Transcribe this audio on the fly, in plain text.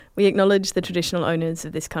We acknowledge the traditional owners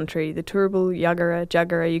of this country, the Turrbal, Yagara,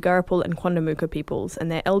 Jagera, Yugarapul and Quandamooka peoples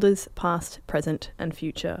and their elders past, present and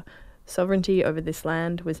future. Sovereignty over this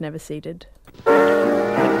land was never ceded.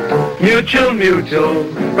 Mutual, mutual,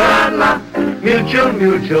 la mutual,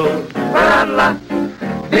 mutual, la.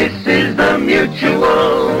 This is the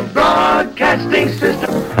Mutual Broadcasting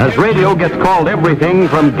System. As radio gets called everything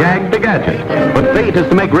from gag to gadget, but fate is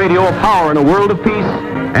to make radio a power in a world of peace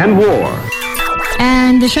and war.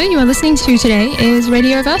 And the show you are listening to today is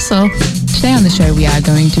Radio Reversal. Today on the show we are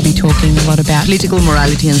going to be talking a lot about political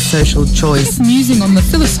morality and social choice. Musing on the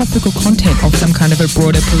philosophical content of some kind of a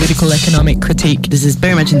broader political economic critique. This is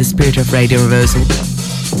very much in the spirit of Radio Reversal.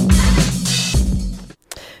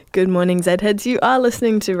 Good morning, Z-Heads. You are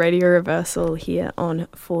listening to Radio Reversal here on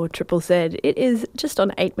 4ZZZ. It is just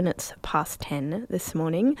on 8 minutes past 10 this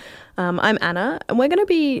morning. I'm Anna, and we're going to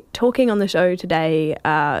be talking on the show today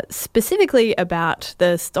specifically about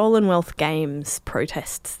the Stolen Wealth Games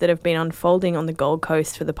protests that have been unfolding on the Gold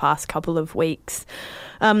Coast for the past couple of weeks.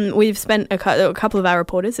 We've spent a couple of our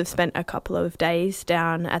reporters have spent a couple of days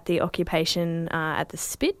down at the occupation at the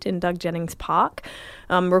Spit in Doug Jennings Park,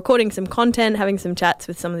 recording some content, having some chats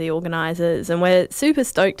with some of the organisers, and we're super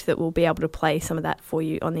stoked that we'll be able to play some of that for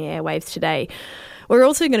you on the airwaves today. We're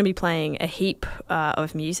also going to be playing a heap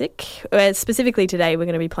of music. Specifically today, we're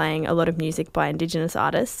going to be playing a lot of music by Indigenous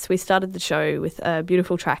artists. We started the show with a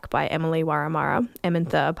beautiful track by Emily Waramara,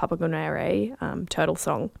 Emantha Papagunere, Turtle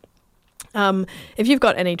Song. If you've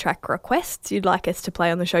got any track requests you'd like us to play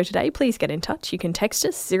on the show today, please get in touch. You can text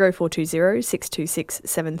us 0420 626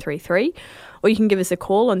 733, or you can give us a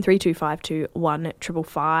call on 3252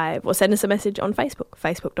 1555, or send us a message on Facebook,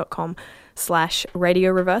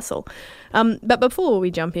 facebook.com/Radio Reversal. But before we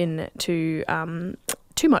jump in to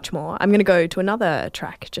too much more, I'm going to go to another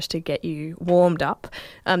track just to get you warmed up.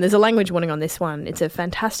 There's a language warning on this one. It's a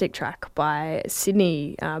fantastic track by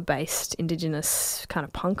Sydney-based Indigenous kind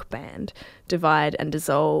of punk band, Divide and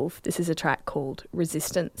Dissolve. This is a track called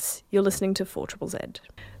Resistance. You're listening to 4ZZZ.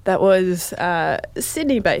 That was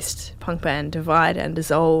Sydney-based punk band Divide and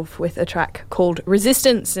Dissolve with a track called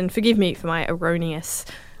Resistance. And forgive me for my erroneous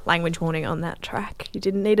language warning on that track. You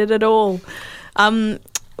didn't need it at all. I'm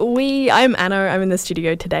Anna. I'm in the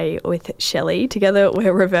studio today with Shelley. Together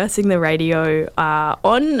we're reversing the radio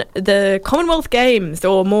on the Commonwealth Games,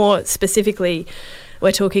 or more specifically,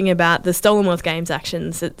 we're talking about the Stolen Wealth Games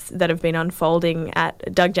actions that have been unfolding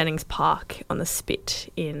at Doug Jennings Park on the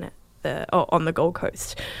Spit on the Gold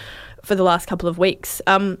Coast for the last couple of weeks.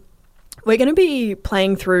 We're going to be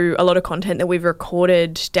playing through a lot of content that we've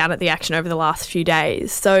recorded down at the action over the last few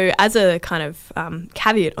days. So as a kind of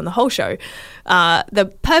caveat on the whole show,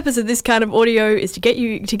 the purpose of this kind of audio is to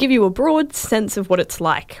give you a broad sense of what it's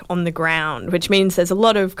like on the ground, which means there's a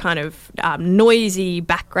lot of kind of noisy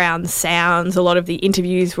background sounds. A lot of the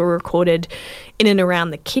interviews were recorded in and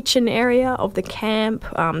around the kitchen area of the camp.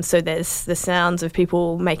 So there's the sounds of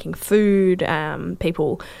people making food,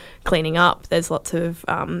 people cleaning up. There's lots of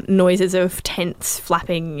noises of tents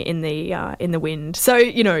flapping in the wind. So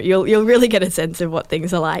you'll really get a sense of what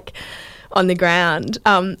things are like on the ground.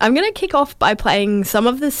 I'm going to kick off by playing some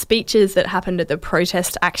of the speeches that happened at the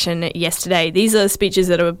protest action yesterday. These are speeches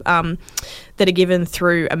that are given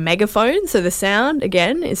through a megaphone, so the sound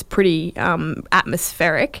again is pretty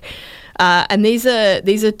atmospheric. And these are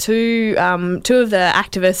two of the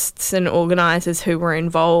activists and organisers who were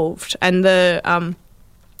involved, and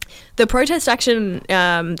the protest action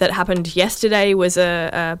that happened yesterday was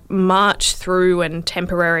a march through and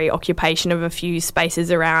temporary occupation of a few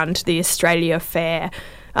spaces around the Australia Fair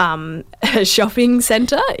shopping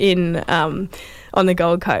centre on the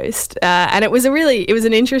Gold Coast, and it was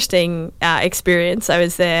an interesting experience. I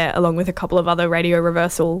was there along with a couple of other Radio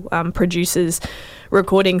Reversal producers,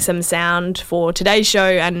 recording some sound for today's show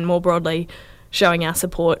and more broadly showing our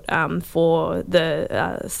support for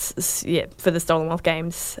the Stolen Wealth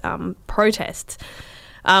Games protests.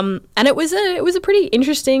 And it was a pretty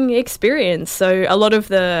interesting experience. So a lot of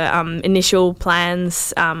the initial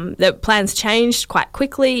plans changed quite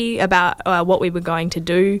quickly about what we were going to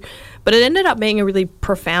do, but it ended up being a really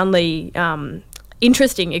profoundly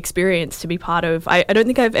interesting experience to be part of. I don't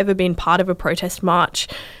think I've ever been part of a protest march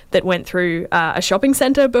that went through a shopping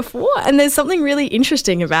centre before, and there's something really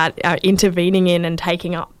interesting about intervening in and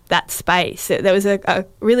taking up that space. There was a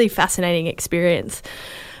really fascinating experience.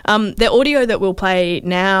 The audio that we'll play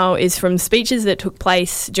now is from speeches that took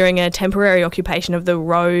place during a temporary occupation of the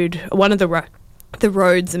road, one of the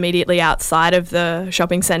roads immediately outside of the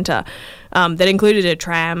shopping centre, that included a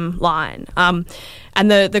tram line. And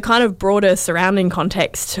the kind of broader surrounding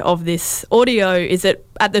context of this audio is that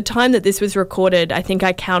at the time that this was recorded, I think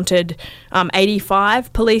I counted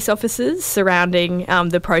 85 police officers surrounding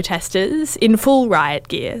the protesters in full riot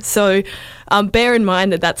gear. So bear in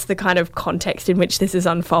mind that that's the kind of context in which this is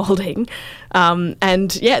unfolding.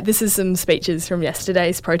 And yeah, this is some speeches from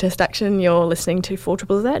yesterday's protest action. You're listening to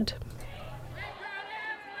 4ZZZ.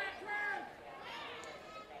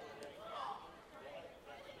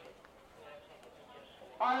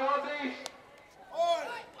 Hi Aussies! Oi!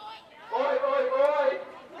 Oi, oi, oi!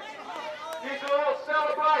 You can all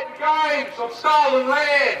celebrate the games of stolen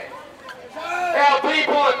land. Our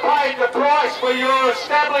people have paid the price for your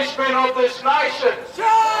establishment of this nation.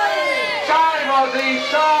 Shame, Aussies,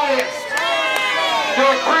 shame!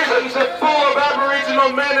 Your prisons are full of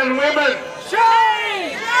Aboriginal men and women.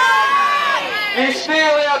 Shame! You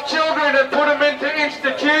steal our children and put them into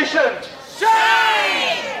institutions.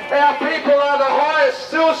 Shame! Our people are the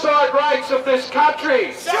highest suicide rates of this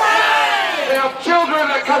country. Shame! Our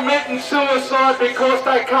children are committing suicide because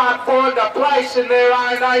they can't find a place in their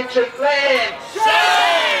own ancient land.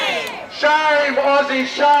 Shame! Shame, Aussie,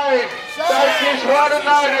 shame. Don't you want to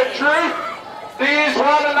know the truth? Do you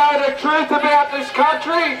want to know the truth about this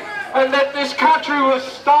country? And that this country was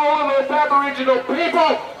stolen of Aboriginal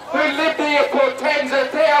people who lived here for tens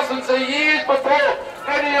of thousands of years before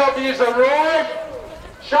any of you arrived?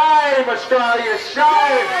 Shame, Australia,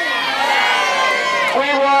 shame! We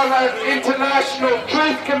want an international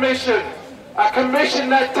truth commission, a commission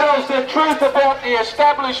that tells the truth about the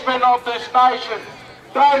establishment of this nation.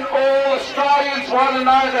 Don't all Australians want to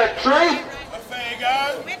know the truth? A fair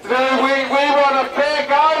go. We want a fair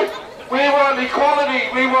go. We want equality.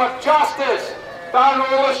 We want justice. Don't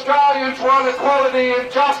all Australians want equality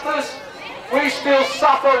and justice? We still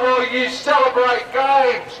suffer while you celebrate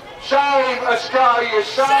games. Shame, Australia,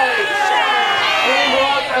 shame! We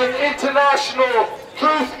want an international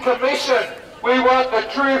truth commission. We want the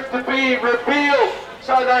truth to be revealed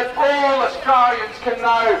so that all Australians can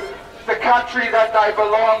know the country that they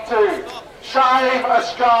belong to. Shame,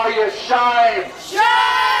 Australia, shame!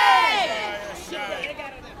 Shame!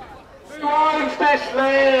 Who owns this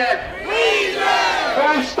land? We do!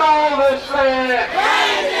 Who stole this land?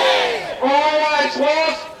 Rangers! Always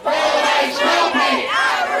was, always will be!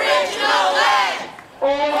 Aboriginal land!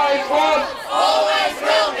 Always was, always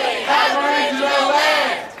will be! Aboriginal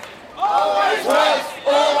land! Always was,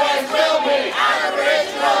 always will be!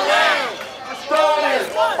 Aboriginal land! Australians,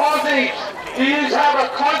 Aussies, do you have a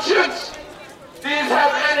conscience? Do you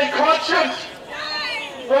have any conscience?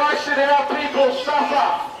 Why should our people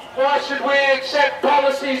suffer? Why should we accept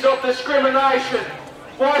policies of discrimination?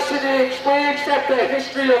 Why should we accept the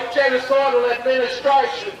history of genocidal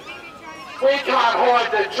administration? We can't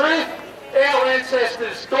hide the truth. Our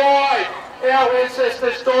ancestors died. Our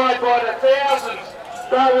ancestors died by the thousands.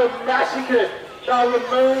 They were massacred. They were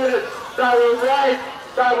murdered. They were raped.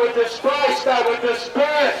 They were displaced. They were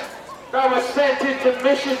dispersed. They were sent into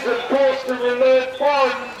missions and forced to learn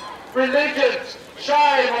foreign religions.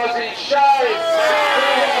 Shame, Aussie, shame! We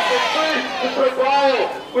want the truth to prevail.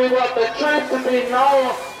 We want the truth to be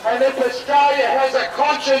known. And if Australia has a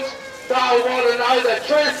conscience, they'll want to know the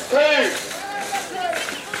truth too.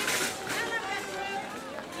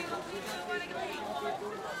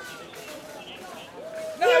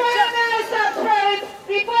 You want to know some truth?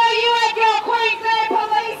 Before you had your Queensland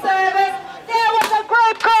Police Service, there was a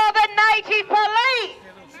group called the Native Police.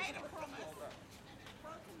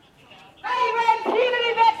 They ran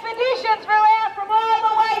punitive expeditions throughout, from all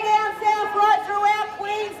the way down south, right throughout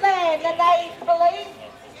Queensland, the Native Police.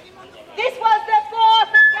 This was the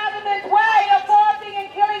force of government's way of forcing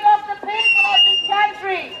and killing off the people of this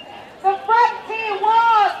country. The frontier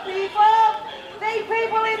wars, people. These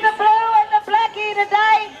people in the blue and the black here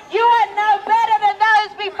today, you are no better than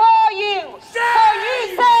those before you. So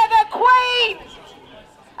you serve a queen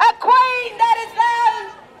that is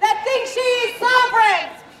those that think she is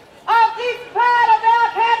sovereign of this part of our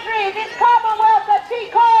country, this Commonwealth that she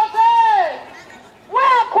calls hers.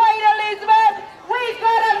 Well, Queen Elizabeth, we've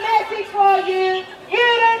got a message for you. You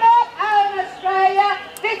do not own Australia.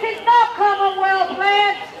 This is not Commonwealth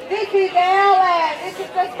land. This is our land. This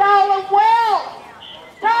is the stolen wealth.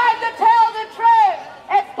 Time to tell the truth.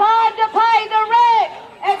 It's time to pay the rent.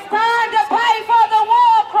 It's time to pay for the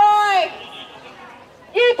war crime.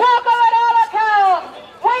 You talk of an Holocaust.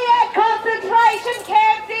 We had concentration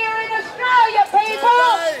camps here in Australia, people.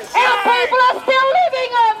 Our people are still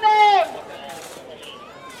living on them.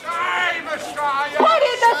 Shame, Australia! Put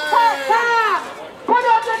in the car. Put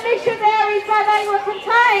on the missionaries so they were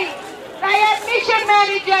contained. They had mission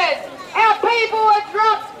managers. Our people were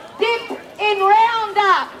dropped, dipped in round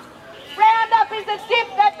the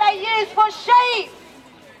dip that they use for sheep.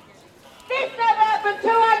 This never happened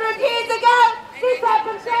 200 years ago. This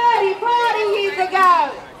happened 30, 40 years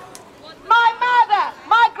ago. My mother,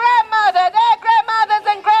 my grandmother, their grandmothers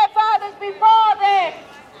and grandfathers before them.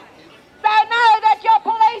 They know that your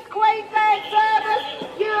Police Queensland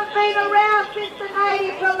Service, you have been around since the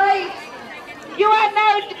Native Police. You are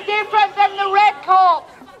no different than the Red Corps,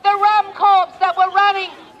 the Rum Corps that were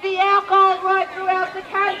running the alcohol right throughout the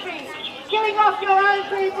country, killing off your own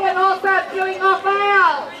people and also killing off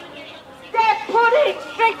ours. They're putting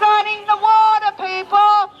strychnine in the water,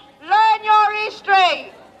 people. Learn your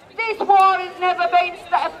history. This war has never been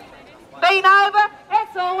over.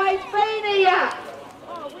 It's always been here.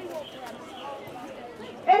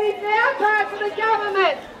 It is now time for the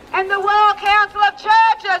government and the World Council of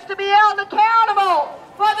Churches to be held accountable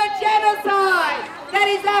for the genocide that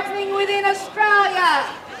is happening within Australia.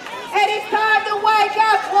 It is time to wake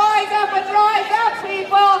up, wise up and rise up,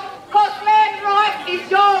 people, because land rights is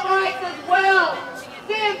your right as well.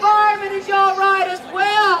 The environment is your right as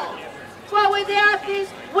well. But without this,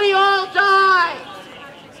 we all die.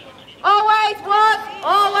 Always was,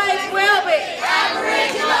 always will be.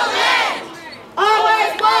 Aboriginal land.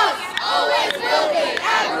 Always was, always will be.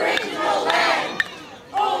 Aboriginal land.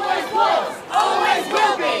 Always was, always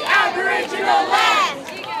will be. Aboriginal land.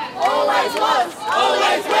 Always was,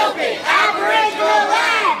 always will be. Aboriginal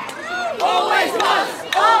land. Always was,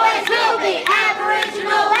 always will be.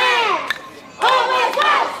 Aboriginal land. Always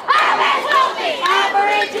was, always will be.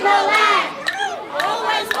 Aboriginal land.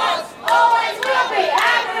 Always was, always will be.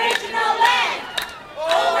 Aboriginal land.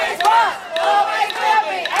 Always was, always will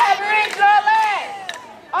be. Aboriginal land.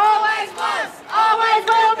 Always was, always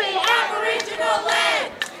will be. Aboriginal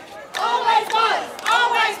land. Always was,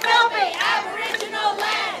 always will be. Aboriginal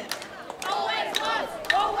land. Always was,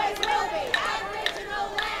 always will be. Aboriginal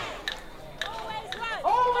land.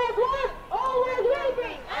 Always was, always will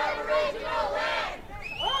be. Aboriginal land.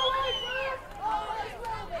 Always was, always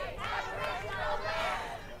will be. Aboriginal land.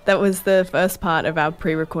 That was the first part of our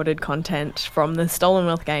pre-recorded content from the Stolen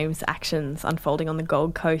Wealth Games actions unfolding on the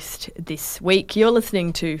Gold Coast this week. You're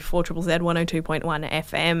listening to 4ZZZ 102.1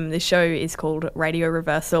 FM. The show is called Radio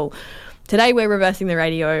Reversal. Today we're reversing the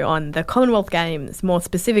radio on the Commonwealth Games, more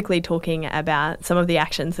specifically talking about some of the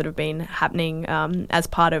actions that have been happening as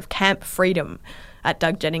part of Camp Freedom at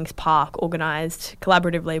Doug Jennings Park, organised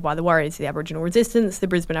collaboratively by the Warriors of the Aboriginal Resistance, the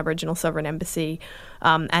Brisbane Aboriginal Sovereign Embassy,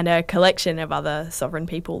 and a collection of other sovereign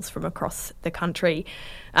peoples from across the country.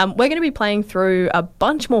 We're going to be playing through a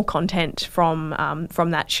bunch more content from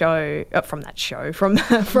that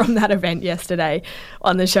event yesterday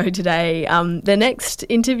on the show today. The next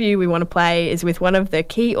interview we want to play is with one of the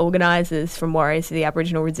key organisers from Warriors of the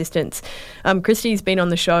Aboriginal Resistance. Christy's been on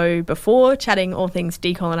the show before, chatting all things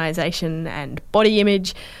decolonisation and body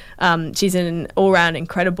image. She's an all-round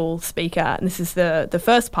incredible speaker, and this is the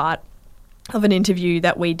first part of an interview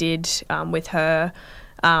that we did with her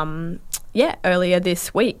earlier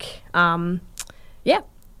this week. So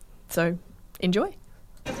enjoy.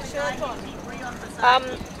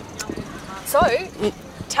 So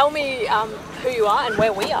tell me who you are and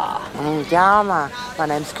where we are. My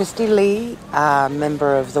name's Christy Lee,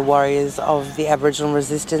 member of the Warriors of the Aboriginal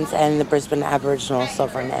Resistance and the Brisbane Aboriginal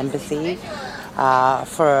Sovereign Embassy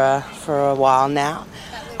for a while now.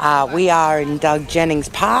 We are in Doug Jennings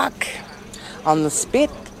Park on the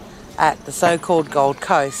Spit at the so-called Gold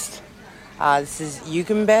Coast. This is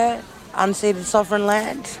Yugambeh, unceded sovereign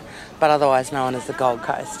land, but otherwise known as the Gold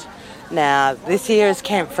Coast. Now, this year is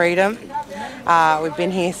Camp Freedom. We've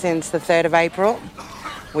been here since the 3rd of April.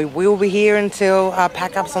 We will be here until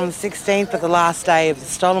pack-ups on the 16th, but the last day of the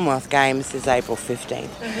Stolen Wealth Games is April 15th.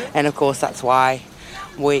 Mm-hmm. And, of course, that's why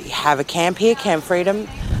we have a camp here, Camp Freedom.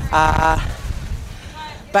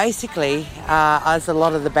 Basically, as a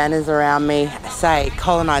lot of the banners around me say,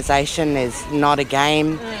 colonisation is not a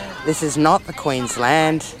game. This is not the Queen's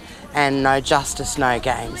land, and no justice, no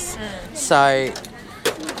games. So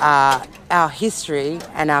our history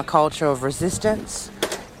and our culture of resistance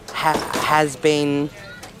has been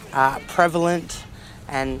prevalent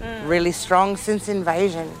and really strong since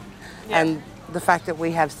invasion. Yeah. And the fact that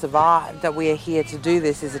we have survived, that we are here to do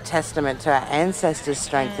this, is a testament to our ancestors'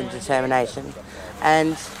 strength and determination.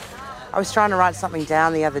 And I was trying to write something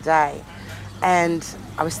down the other day, and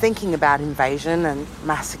I was thinking about invasion and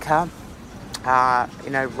massacre,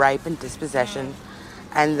 rape and dispossession,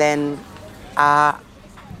 and then a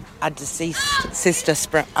deceased sister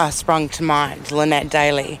sprung to mind, Lynette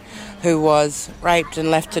Daly, who was raped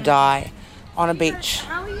and left to die on a beach,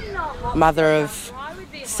 mother of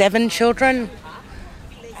 7 children.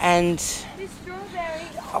 And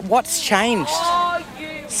what's changed?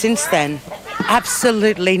 since then?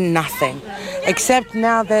 Absolutely nothing. Except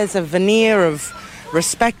now there's a veneer of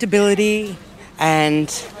respectability, and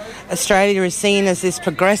Australia is seen as this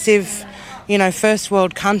progressive, first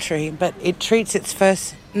world country, but it treats its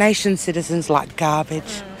First Nation citizens like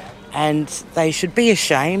garbage, and they should be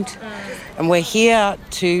ashamed. And we're here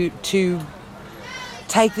to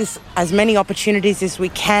take this as many opportunities as we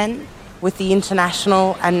can with the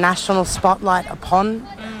international and national spotlight upon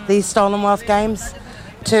these Stolen Wealth Games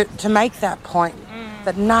to make that point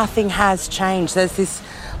that nothing has changed. There's this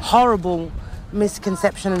horrible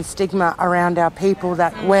misconception and stigma around our people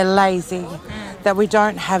that we're lazy, that we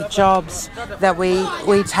don't have jobs, that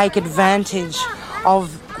we take advantage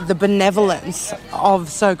of the benevolence of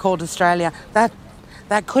so-called Australia. That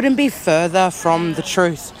couldn't be further from the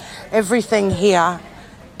truth. Everything here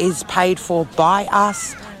is paid for by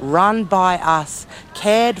us, run by us,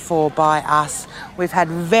 cared for by us. We've had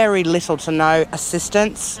very little to no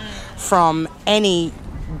assistance from any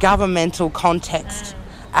governmental context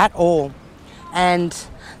at all. And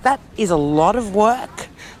that is a lot of work.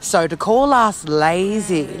 So to call us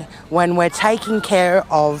lazy when we're taking care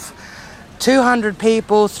of 200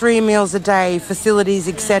 people, 3 meals a day, facilities,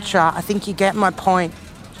 etc., I think you get my point.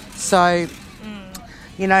 So,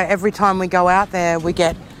 every time we go out there, we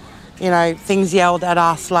get, things yelled at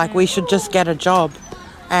us like we should just get a job.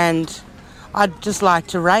 And I'd just like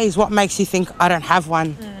to raise, what makes you think I don't have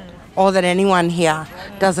one, or that anyone here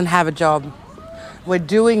doesn't have a job? We're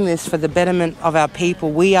doing this for the betterment of our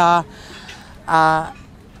people. We are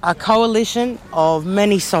a coalition of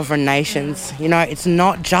many sovereign nations. It's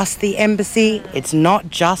not just the embassy, it's not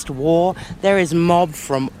just war. There is mob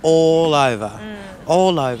from all over.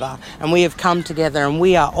 And we have come together and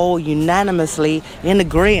we are all unanimously in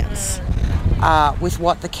agreement with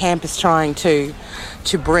what the camp is trying to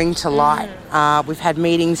bring to light. We've had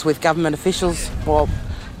meetings with government officials,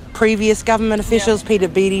 previous government officials. Peter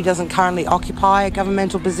Beattie doesn't currently occupy a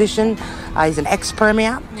governmental position. He's an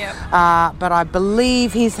ex-premier, but I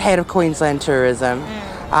believe he's the head of Queensland Tourism.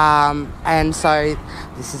 And so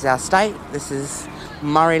this is our state, this is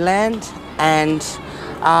Murrayland, and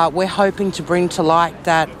we're hoping to bring to light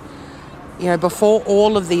that, before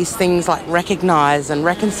all of these things like recognise and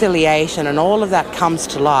reconciliation and all of that comes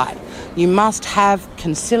to light, you must have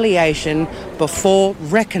conciliation before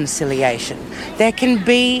reconciliation. There can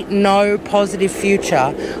be no positive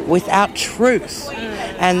future without truth.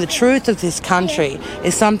 And the truth of this country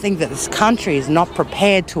is something that this country is not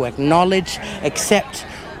prepared to acknowledge, accept,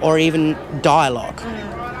 or even dialogue.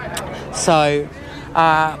 So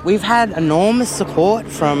we've had enormous support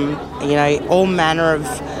from, all manner of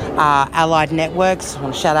allied networks. I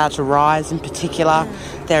want to shout out to Rise in particular.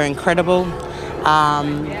 They're incredible.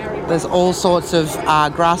 There's all sorts of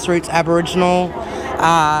grassroots Aboriginal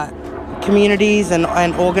communities and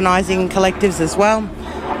organising collectives as well.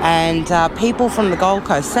 And people from the Gold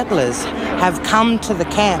Coast, settlers, have come to the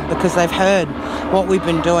camp because they've heard what we've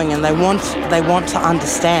been doing and they want to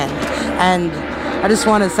understand. And I just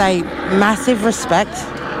want to say massive respect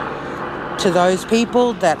to those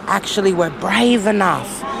people that actually were brave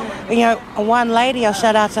enough. One lady, I'll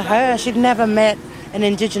shout out to her, she'd never met an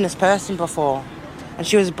Indigenous person before. And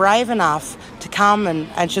she was brave enough to come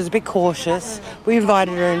and she was a bit cautious. We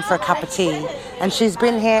invited her in for a cup of tea. And she's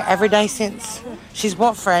been here every day since. She's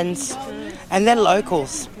brought friends. And they're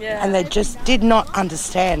locals. And they just did not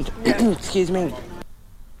understand. Excuse me.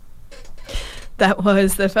 That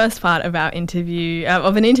was the first part of our interview,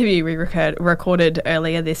 of an interview we recorded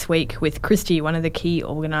earlier this week with Christy, one of the key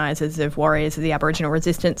organisers of Warriors of the Aboriginal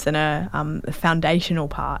Resistance and a foundational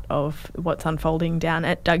part of what's unfolding down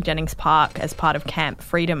at Doug Jennings Park as part of Camp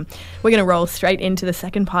Freedom. We're going to roll straight into the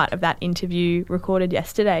second part of that interview recorded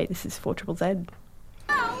yesterday. This is 4ZZZ.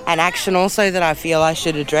 An action also that I feel I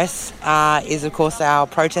should address is, of course, our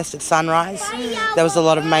protest at Sunrise. There was a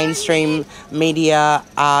lot of mainstream media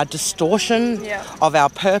distortion of our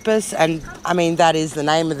purpose, and I mean, that is the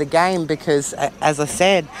name of the game because, as I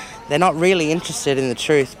said, they're not really interested in the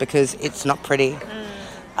truth because it's not pretty.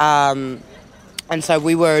 And so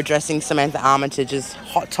we were addressing Samantha Armitage's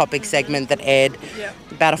Hot Topic segment that aired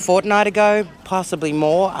about a fortnight ago, possibly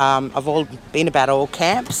more. I've been about all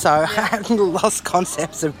camp, so I have lost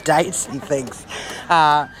concepts of dates and things.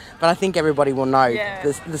 But I think everybody will know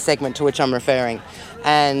the segment to which I'm referring.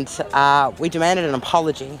 And we demanded an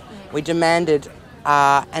apology. We demanded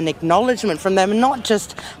an acknowledgement from them, not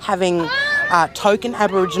just having token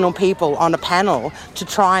Aboriginal people on a panel to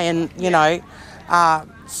try and,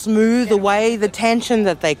 smooth away the tension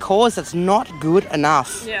that they cause. It's not good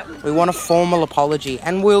enough. We want a formal apology,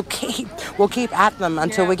 and we'll keep at them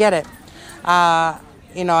until we get it.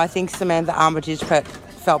 I think Samantha Armitage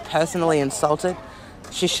felt personally insulted.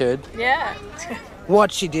 She should. Yeah.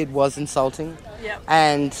 What she did was insulting. Yep.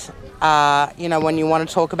 And, when you want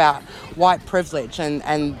to talk about white privilege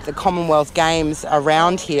and the Commonwealth Games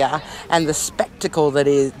around here and the spectacle that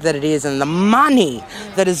it is and the money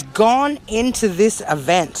that has gone into this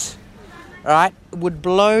event, right, would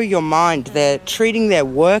blow your mind. They're treating their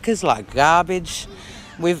workers like garbage.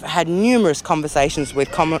 We've had numerous conversations with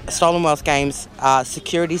Stolenworth Games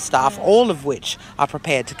security staff, all of which are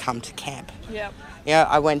prepared to come to camp. Yep.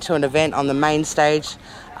 I went to an event on the main stage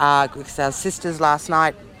because our sisters last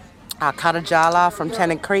night, Katajala from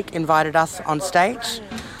Tennant Creek, invited us on stage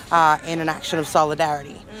in an action of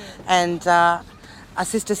solidarity. And a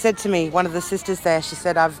sister said to me, one of the sisters there, she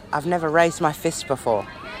said, I've never raised my fist before.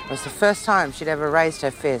 It was the first time she'd ever raised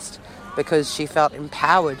her fist because she felt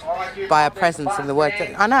empowered by our presence in the work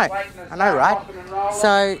that... I know, right?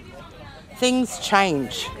 So things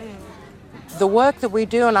change. The work that we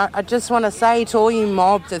do, and I just want to say to all you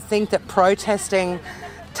mob that think that protesting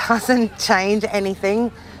doesn't change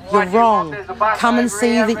anything, you're wrong. Come and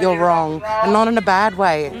see that you're wrong, and not in a bad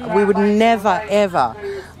way. We would never, ever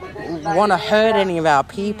want to hurt any of our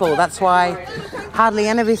people. That's why hardly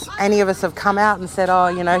any of us have come out and said,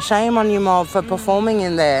 shame on you, mob, for performing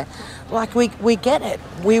in there. Like, we get it.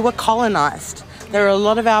 We were colonised. There are a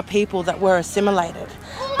lot of our people that were assimilated.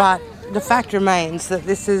 But the fact remains that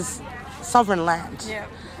this is sovereign land. Yeah.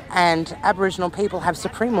 And Aboriginal people have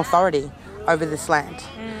supreme authority over this land.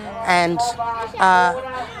 And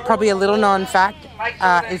probably a little known fact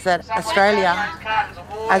is that Australia,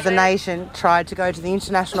 as a nation, tried to go to the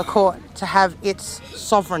International Court to have its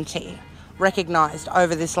sovereignty recognised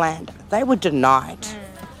over this land. They were denied.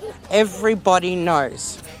 Everybody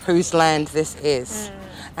knows whose land this is.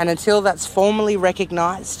 And until that's formally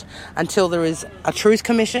recognised, until there is a truth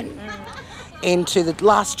commission into the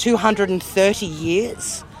last 230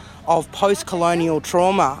 years of post-colonial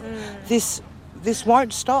trauma, this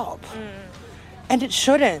won't stop. And it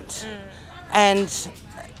shouldn't. And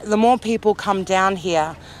the more people come down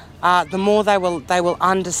here, the more they will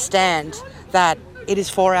understand that it is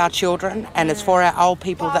for our children and it's for our old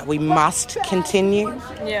people that we must continue.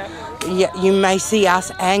 Yeah. You may see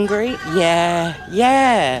us angry.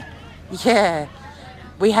 Yeah.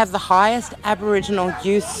 We have the highest Aboriginal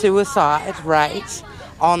youth suicide rate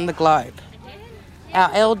on the globe.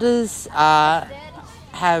 Our elders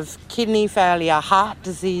have kidney failure, heart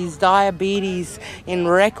disease, diabetes in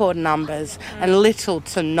record numbers, and little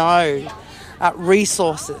to no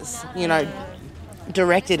resources,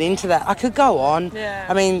 directed into that. I could go on. Yeah.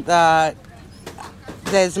 I mean,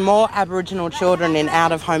 there's more Aboriginal children in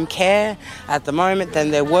out-of-home care at the moment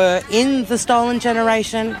than there were in the stolen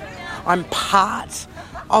generation. I'm part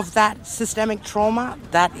of that systemic trauma.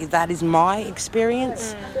 That is my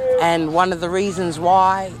experience. And one of the reasons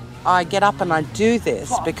why I get up and I do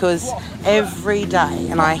this, because every day,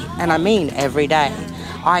 and I mean every day,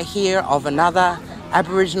 I hear of another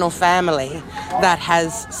Aboriginal family that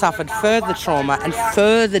has suffered further trauma and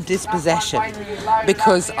further dispossession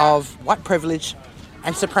because of white privilege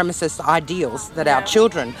and supremacist ideals that our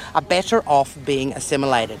children are better off being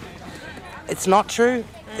assimilated. It's not true.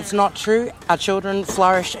 It's not true. Our children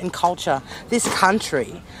flourish in culture. This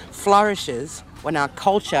country flourishes when our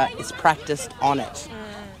culture is practiced on it.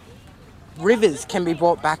 Rivers can be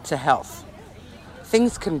brought back to health.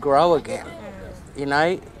 Things can grow again.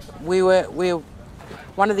 We're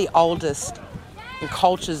one of the oldest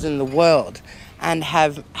cultures in the world and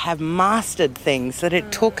have mastered things that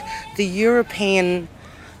it took the European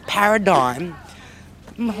paradigm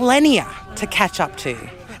millennia to catch up to.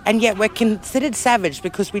 And yet we're considered savage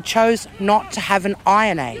because we chose not to have an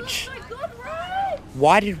Iron Age.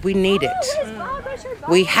 Why did we need it?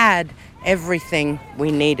 We had everything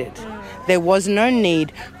we needed. There was no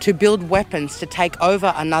need to build weapons to take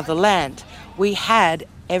over another land. We had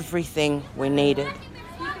everything we needed.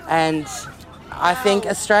 And I think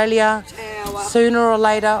Australia, sooner or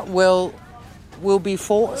later, will be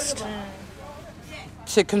forced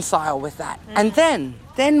to reconcile with that. And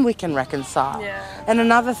then we can reconcile. Yeah. And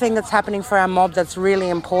another thing that's happening for our mob that's really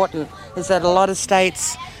important is that a lot of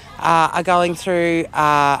states are going through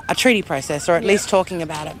a treaty process, or at least talking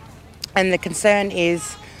about it. And the concern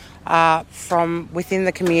is from within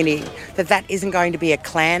the community that isn't going to be a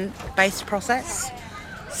clan-based process.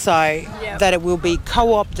 So that it will be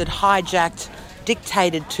co-opted, hijacked,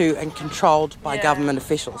 dictated to and controlled by government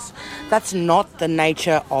officials. That's not the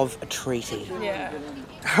nature of a treaty. Yeah.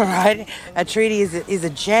 All right? A treaty is a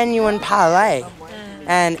genuine parlay.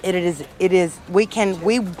 And it is we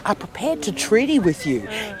are prepared to treaty with you.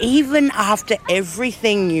 Even after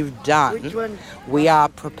everything you've done, we are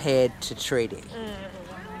prepared to treaty.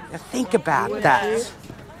 Think about that.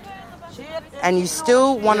 And you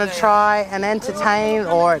still want to try and entertain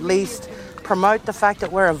or at least promote the fact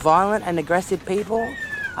that we're a violent and aggressive people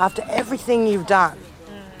after everything you've done.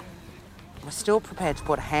 We're still prepared to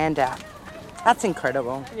put a hand out. That's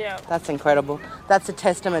incredible. Yeah. That's incredible. That's a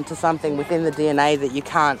testament to something within the DNA that you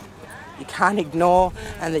can't ignore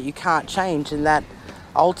and that you can't change, and that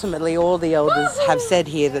ultimately all the elders have said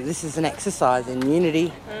here that this is an exercise in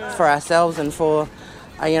unity for ourselves and for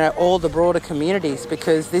all the broader communities,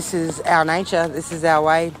 because this is our nature, this is our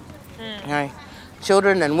way.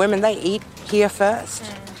 Children and women, they eat here first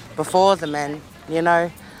before the men.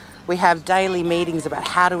 We have daily meetings about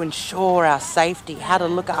how to ensure our safety, how to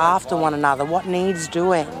look after one another, what needs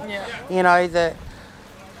doing.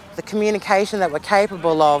 The communication that we're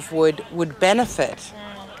capable of would benefit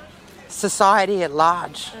society at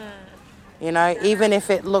large. Even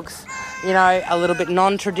if it looks, a little bit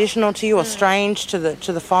non-traditional to you or strange to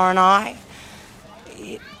the foreign eye,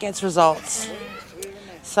 it gets results.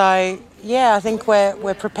 So I think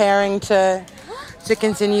we're preparing to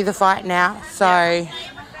continue the fight now. So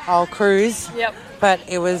I'll cruise. Yep. But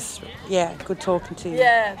it was good talking to you.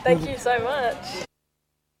 Yeah, thank you so much.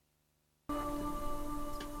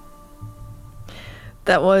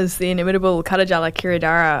 That was the inimitable Kadajala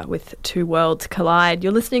Kiradara with Two Worlds Collide.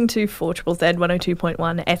 You're listening to 4ZZZ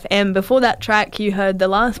 102.1 FM. Before that track, you heard the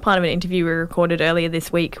last part of an interview we recorded earlier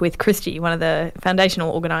this week with Christy, one of the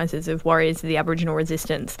foundational organisers of Warriors of the Aboriginal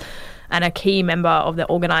Resistance and a key member of the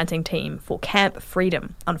organising team for Camp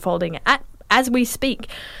Freedom, unfolding as we speak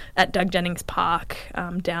at Doug Jennings Park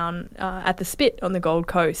down at the Spit on the Gold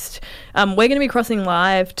Coast. We're going to be crossing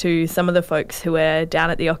live to some of the folks who are down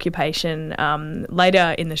at the occupation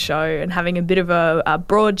later in the show and having a bit of a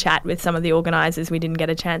broad chat with some of the organisers we didn't get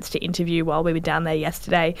a chance to interview while we were down there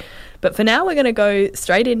yesterday. But for now, we're going to go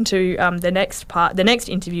straight into the next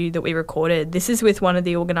interview that we recorded. This is with one of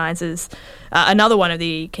the organisers, another one of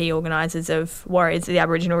the key organisers of Warriors of the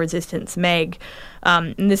Aboriginal Resistance, Meg.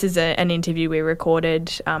 And this is an interview we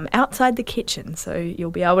recorded outside the kitchen, so you'll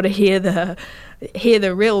be able to hear the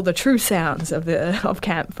true sounds of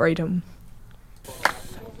Camp Freedom.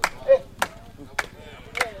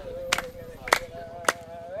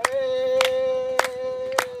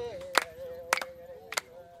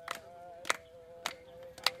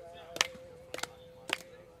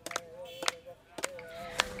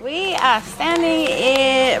 We are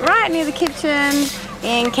standing right near the kitchen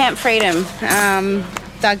in Camp Freedom,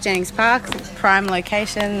 Doug Jennings Park, prime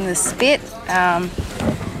location, the Spit,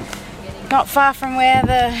 not far from where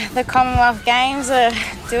the Commonwealth Games are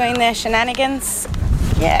doing their shenanigans.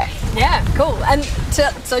 Yeah. Yeah, cool. And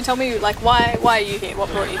so tell me, why are you here? What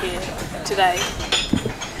brought you here today?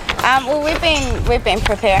 Well, we've been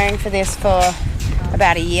preparing for this for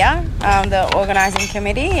about a year, the organising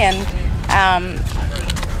committee, and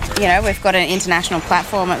we've got an international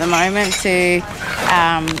platform at the moment to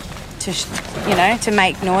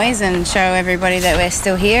make noise and show everybody that we're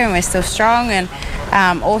still here and we're still strong, and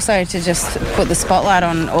also to just put the spotlight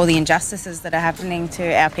on all the injustices that are happening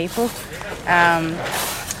to our people.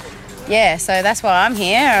 So that's why I'm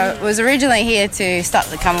here. I was originally here to stop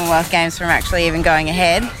the Commonwealth Games from actually even going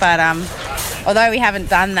ahead, but although we haven't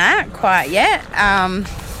done that quite yet,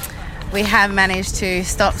 we have managed to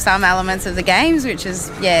stop some elements of the games, which has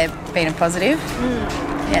been a positive.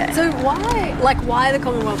 Yeah. So why the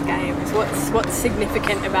Commonwealth Games? What's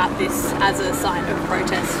significant about this as a site of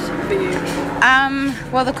protest for you?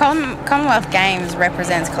 Well, the Commonwealth Games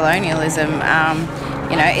represents colonialism.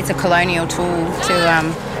 It's a colonial tool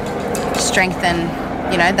to strengthen,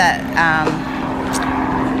 that.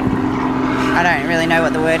 I don't really know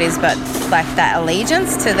what the word is, but that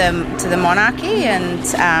allegiance to the monarchy and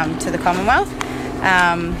to the Commonwealth,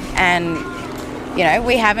 and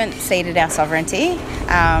we haven't ceded our sovereignty.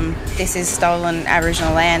 This is stolen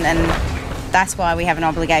Aboriginal land, and that's why we have an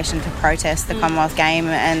obligation to protest the Commonwealth Game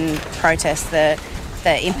and protest the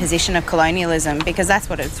imposition of colonialism, because that's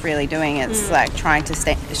what it's really doing. It's trying to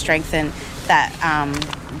strengthen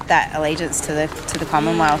that allegiance to the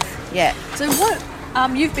Commonwealth. Yeah. So what?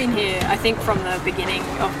 You've been here, I think, from the beginning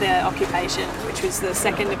of the occupation, which was the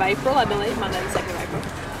 2nd of April, I believe, Monday the 2nd of April.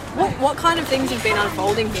 What kind of things have been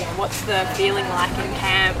unfolding here? What's the feeling like in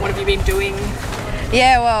camp? What have you been doing?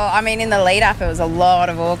 Yeah, well, in the lead up, it was a lot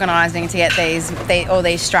of organising to get all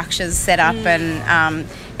these structures set up and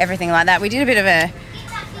everything like that. We did a bit of a...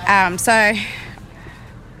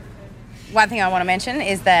 One thing I want to mention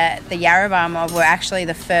is that the Yarrabah mob were actually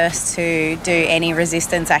the first to do any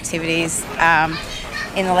resistance activities.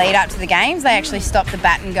 in the lead up to the games. They actually stopped the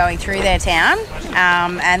baton going through their town,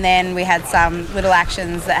 and then we had some little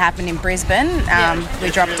actions that happened in Brisbane. We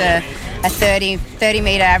dropped a 30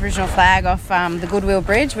 metre Aboriginal flag off the Goodwill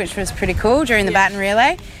Bridge, which was pretty cool during the baton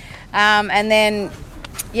relay. And then,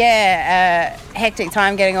 hectic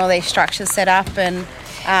time getting all these structures set up, and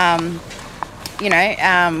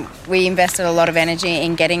we invested a lot of energy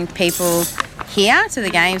in getting people here to the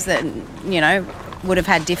games that would have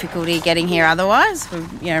had difficulty getting here otherwise.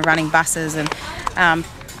 Running buses and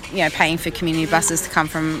paying for community buses to come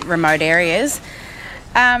from remote areas.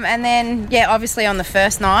 And then obviously on the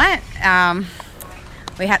first night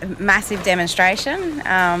we had a massive demonstration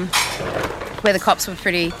where the cops were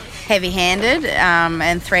pretty heavy-handed,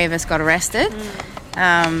 and 3 of us got arrested.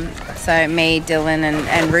 So me, Dylan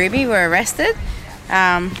and Ruby were arrested,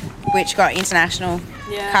 which got international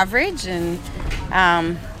coverage, and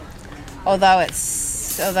although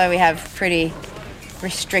we have pretty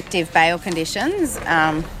restrictive bail conditions,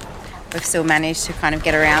 we've still managed to kind of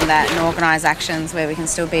get around that and organise actions where we can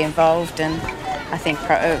still be involved, and I think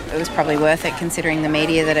it was probably worth it considering the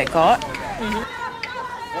media that it got. When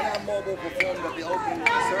our mobile performed at the opening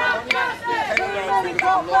ceremony, we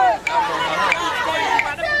don't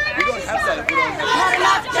have that if we don't have Not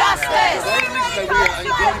enough justice!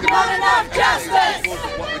 Not enough justice!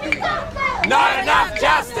 Not enough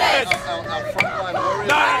justice!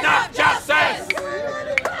 Not enough justice!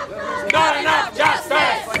 Not enough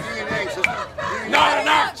justice! Not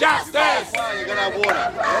enough justice!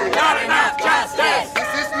 Not enough justice!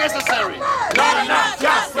 This is necessary. Not enough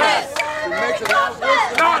justice!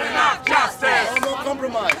 Not enough justice! No more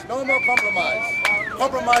compromise. No more compromise.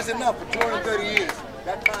 Compromise enough for 230 years.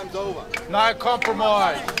 That time's over. No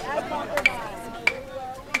compromise.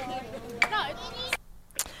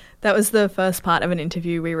 That was the first part of an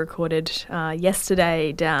interview we recorded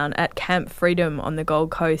yesterday down at Camp Freedom on the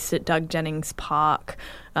Gold Coast at Doug Jennings Park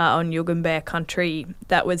on Yugambeh country.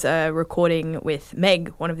 That was a recording with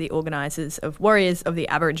Meg, one of the organisers of Warriors of the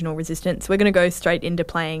Aboriginal Resistance. We're going to go straight into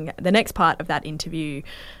playing the next part of that interview,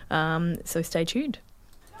 so stay tuned.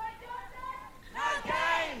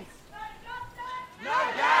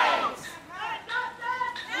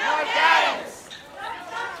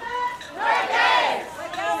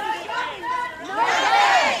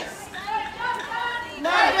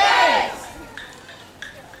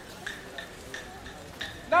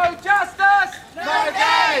 No justice! No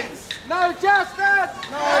games! No justice!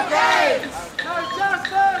 No games! No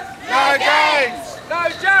justice! No games! No justice! No games!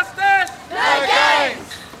 No justice! No games!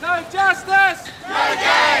 No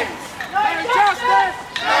justice!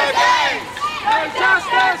 No games! No justice! No games! No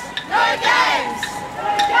justice! No games!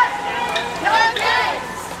 No games!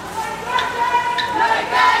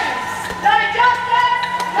 No justice! No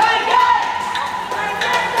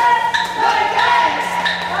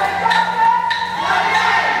games! No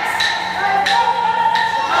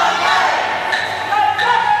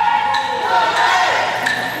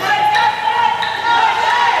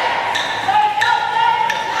justice! No games! No justice!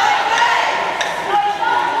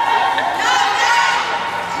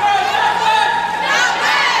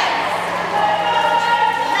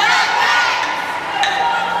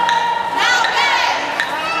 No games!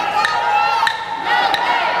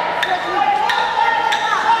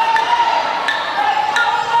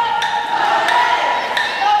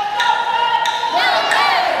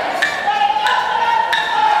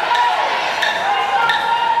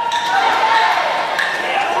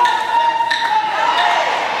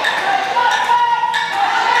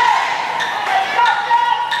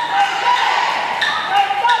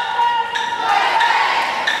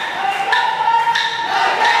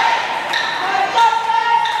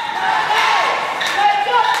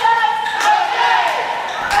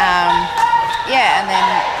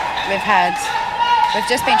 We've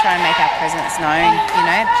just been trying to make our presence known,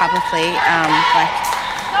 publicly.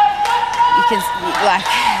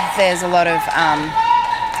 There's a lot of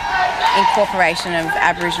incorporation of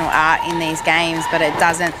Aboriginal art in these games, but it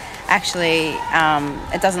doesn't actually,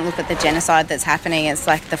 it doesn't look at the genocide that's happening. It's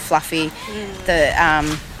like the fluffy, they're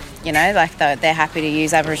happy to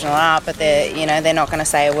use Aboriginal art, but they're not going to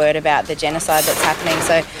say a word about the genocide that's happening.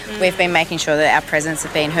 So we've been making sure that our presence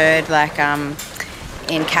has been heard,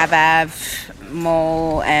 in Kabav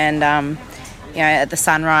Mall and at the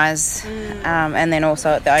sunrise, and then also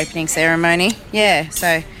at the opening ceremony. It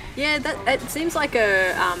seems like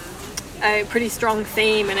a pretty strong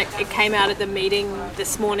theme, and it came out at the meeting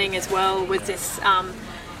this morning as well, with this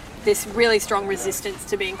really strong resistance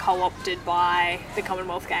to being co-opted by the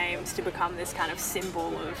Commonwealth Games to become this kind of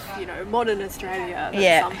symbol of modern Australia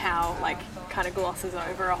that somehow kind of glosses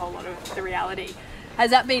over a whole lot of the reality. Does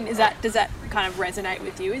that kind of resonate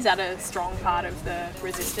with you? Is that a strong part of the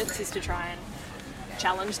resistance, is to try and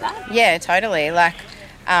challenge that? Yeah, totally. Like,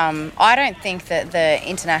 I don't think that the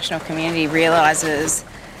international community realises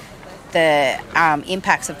the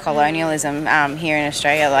impacts of colonialism here in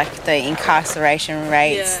Australia, like the incarceration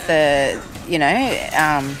rates, the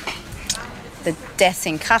deaths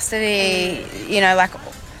in custody, like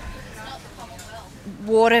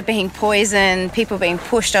water being poisoned, people being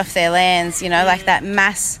pushed off their lands, like that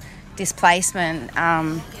mass displacement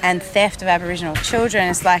and theft of Aboriginal children.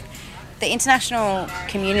 It's like the international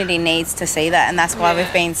community needs to see that, and that's why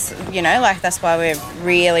we've been, that's why we're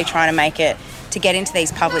really trying to make it to get into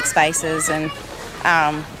these public spaces and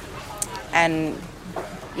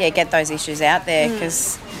get those issues out there,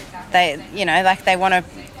 because they want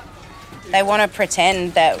to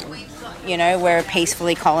pretend that we're a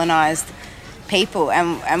peacefully colonised people,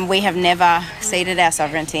 and we have never ceded our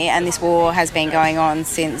sovereignty, and this war has been going on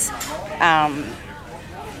since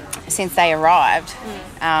they arrived.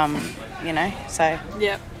 So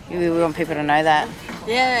we want people to know that.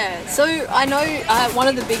 Yeah, so I know one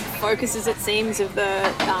of the big focuses, it seems, of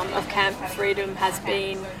Camp Freedom has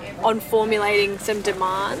been on formulating some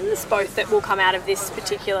demands, both that will come out of this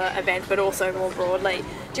particular event, but also more broadly.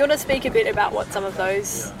 Do you want to speak a bit about what some of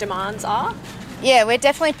those demands are? Yeah, we're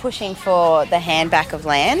definitely pushing for the handback of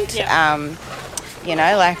land. Yeah.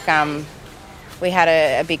 We had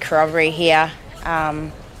a big corroboree here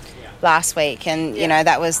last week, and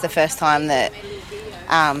that was the first time that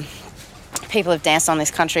people have danced on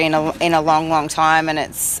this country in a long time, and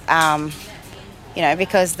it's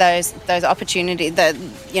because those opportunities,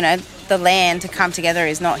 the land to come together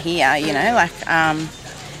is not here,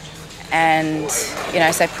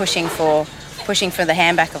 so pushing for the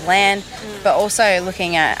handback of land, but also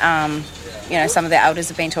looking at some of the elders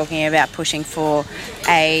have been talking about pushing for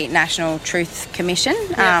a National Truth Commission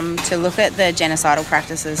to look at the genocidal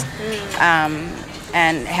practices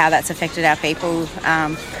and how that's affected our people.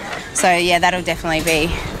 That'll definitely be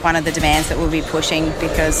one of the demands that we'll be pushing,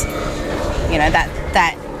 because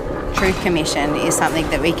that Truth Commission is something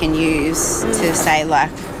that we can use to say,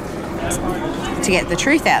 like, to get the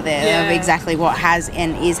truth out there of exactly what has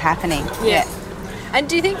and is happening. Yeah. And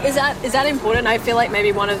do you think is that important? I feel like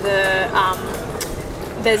maybe one of the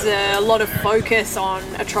there's a lot of focus on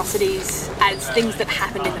atrocities as things that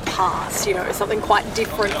happened in the past, something quite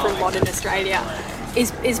different from modern Australia.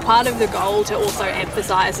 Is part of the goal to also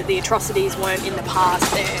emphasise that the atrocities weren't in the past,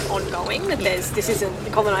 they're ongoing, that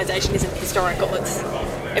colonisation isn't historical, it's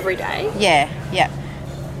every day? Yeah.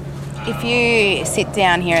 If you sit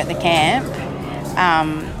down here at the camp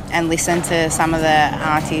and listen to some of the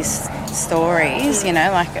artists' stories,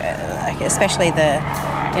 like especially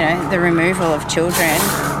the removal of children,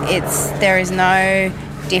 there is no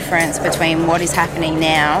difference between what is happening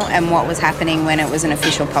now and what was happening when it was an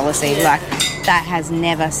official policy. Like, that has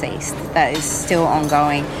never ceased. That is still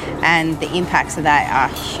ongoing, and the impacts of that are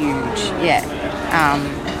huge.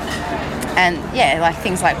 Like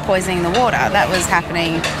things like poisoning the water, that was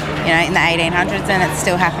happening in the 1800s, and it's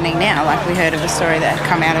still happening now. Like, we heard of a story that had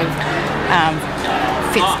come out of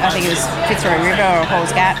I think it was Fitzroy River or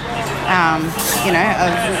Halls Gap, of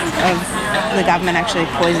the government actually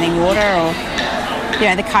poisoning water, or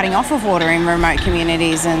the cutting off of water in remote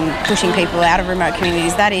communities and pushing people out of remote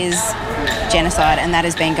communities. That is genocide, and that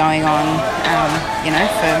has been going on,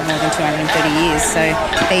 for more than 230 years. So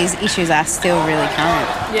these issues are still really current.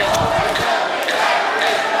 Yeah.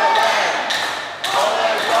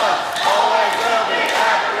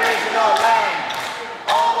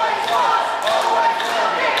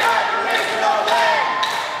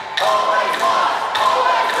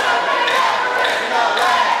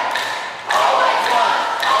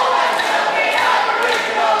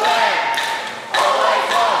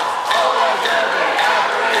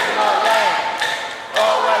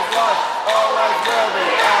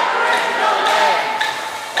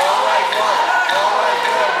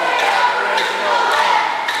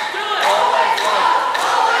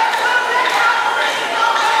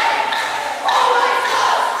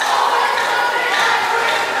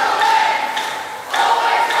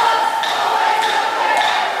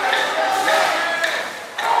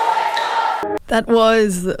 That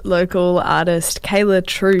was local artist Kayla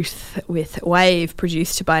Truth with Wave,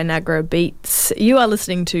 produced by Nagra Beats. You are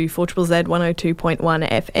listening to 4ZZZ 102.1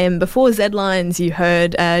 FM. Before Z-Lines, you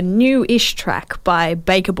heard a new-ish track by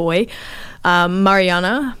Baker Boy,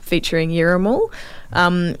 Mariana, featuring Yiramal.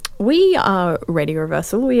 We are Radio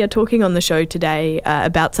Reversal. We are talking on the show today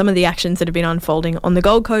about some of the actions that have been unfolding on the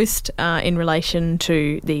Gold Coast in relation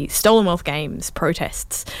to the Stolen Wealth Games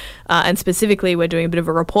protests. And specifically, we're doing a bit of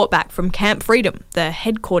a report back from Camp Freedom, the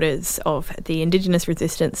headquarters of the Indigenous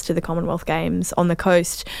resistance to the Commonwealth Games on the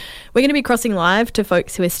coast. We're going to be crossing live to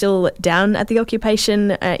folks who are still down at the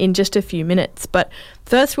occupation in just a few minutes. But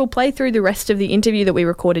first, we'll play through the rest of the interview that we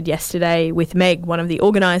recorded yesterday with Meg, one of the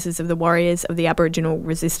organisers of the Warriors of the Aboriginal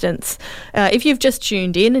Resistance. If you've just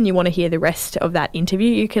tuned in and you want to hear the rest of that interview,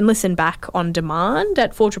 you can listen back on demand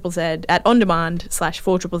at 4ZZZ, at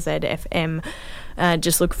ondemand/4ZZZ FM.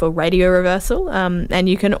 Just look for Radio Reversal. And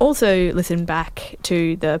you can also listen back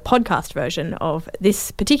to the podcast version of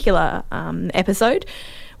this particular episode,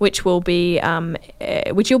 which will be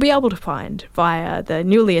which you'll be able to find via the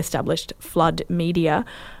newly established Flood Media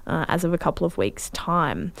as of a couple of weeks'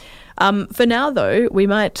 time. For now, though, we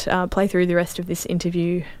might play through the rest of this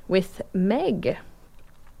interview with Meg.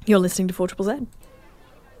 You're listening to 4ZZZ.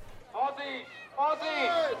 Aussie,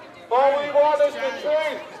 all we want is the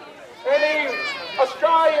truth. Any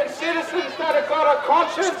Australian citizens that have got a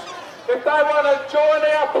conscience, if they want to join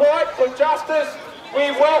our plight for justice, we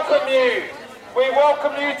welcome you. We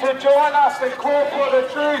welcome you to join us and call for the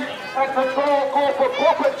truth and to call for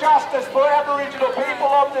proper justice for Aboriginal people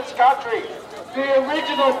of this country. The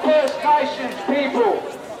original First Nations people,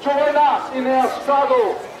 join us in our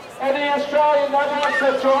struggle. Any Australian that wants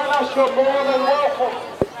to join us, you're more than welcome.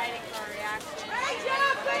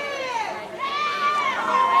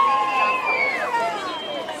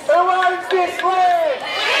 Who owns this land?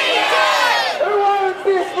 We do! Who owns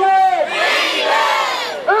this land? We do!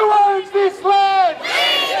 Who owns this land? We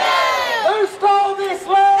do! Who stole this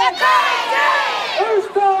land? They do! Who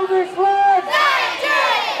stole this land? They do!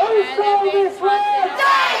 Who stole this land?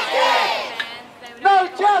 They do! No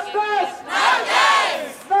justice! No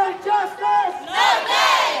peace! No justice! No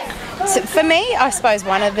peace! So for me, I suppose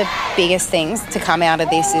one of the biggest things to come out of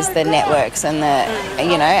this is the networks and the,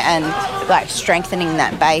 you know, and like strengthening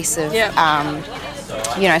that base of,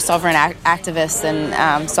 you know, sovereign activists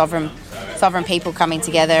and sovereign people coming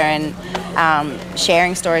together and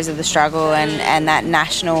sharing stories of the struggle and that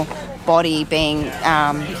national body being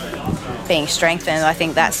strengthened. I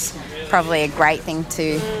think that's probably a great thing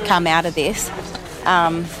to come out of this.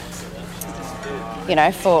 You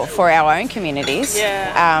know, for our own communities.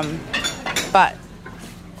 But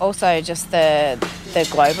also just the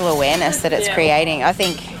global awareness that it's creating. I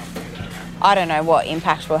think, I don't know what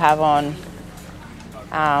impact we'll have on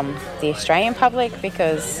the Australian public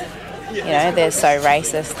because, you know, they're so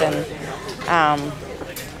racist and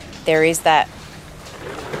there is that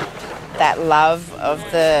love of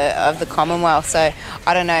the Commonwealth. So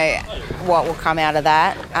I don't know what will come out of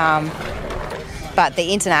that. But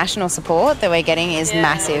the international support that we're getting is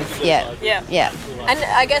massive. Yeah. And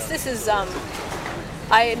I guess this is,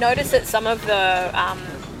 I noticed that some of the,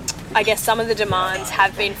 some of the demands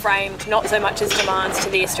have been framed not so much as demands to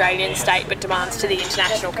the Australian state, but demands to the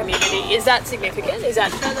international community. Is that significant? Is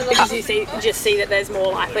that because you see that there's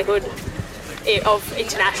more likelihood of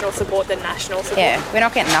international support than national support? Yeah, we're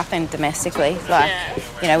not getting nothing domestically. Like,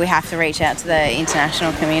 you know, we have to reach out to the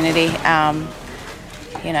international community.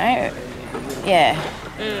 You know,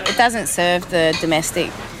 it doesn't serve the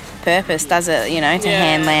domestic purpose, does it? You know, to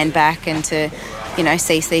hand land back and to, you know,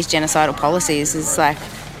 cease these genocidal policies. It's like,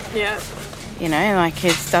 you know, like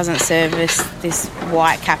it doesn't serve this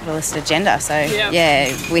white capitalist agenda. So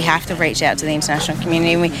we have to reach out to the international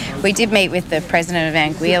community. We did meet with the president of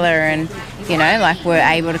Anguilla, and you know, like we're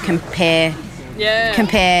able to compare,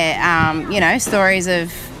 you know, stories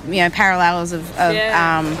of, you know, parallels of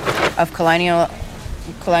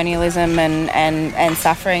colonialism and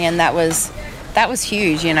suffering, and that was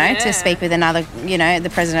huge, you know, to speak with another, you know, the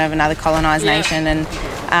president of another colonised nation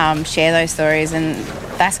and share those stories, and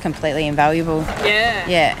that's completely invaluable.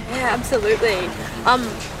 Yeah, absolutely. I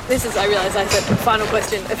realised I said the final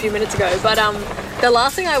question a few minutes ago, but the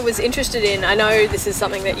last thing I was interested in, I know this is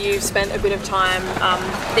something that you've spent a bit of time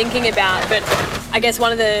thinking about, but I guess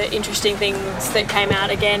one of the interesting things that came out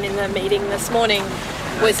again in the meeting this morning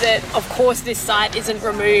was that, of course, this site isn't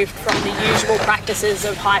removed from the usual practices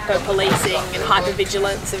of hyper-policing and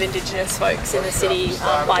hyper-vigilance of Indigenous folks in the city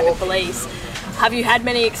by the police. Have you had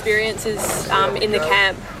many experiences in the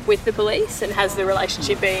camp with the police, and what's the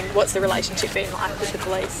relationship been like with the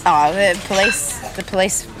police? Oh, the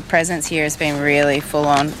police presence here has been really full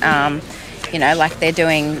on. You know, like they're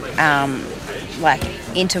doing like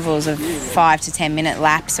intervals of 5 to 10 minute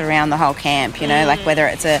laps around the whole camp, you know, like whether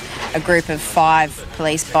it's a group of 5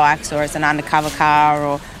 police bikes or it's an undercover car,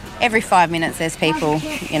 or every 5 minutes there's people,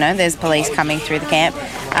 you know, there's police coming through the camp.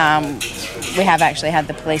 We have actually had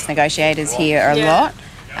the police negotiators here a lot.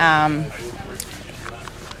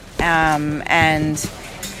 And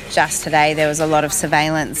just today there was a lot of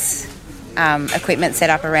surveillance equipment set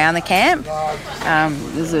up around the camp.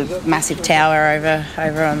 There's a massive tower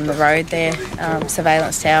over on the road there,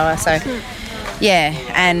 surveillance tower. So, yeah,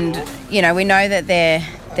 and you know, we know that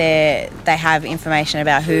they have information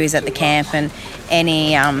about who is at the camp and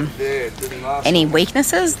any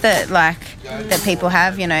weaknesses that people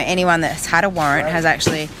have. You know, anyone that's had a warrant has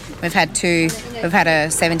actually. We've had a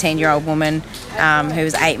 17-year-old woman who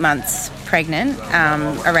was 8 months pregnant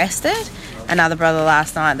arrested. Another brother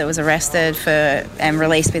last night that was arrested and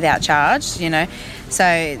released without charge. You know,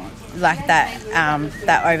 so like that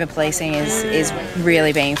over policing is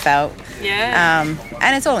really being felt. Yeah.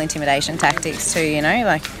 And it's all intimidation tactics too. You know,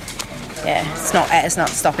 like it's not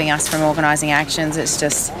stopping us from organising actions. It's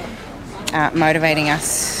just motivating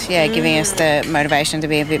us. Yeah, giving us the motivation to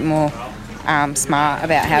be a bit more smart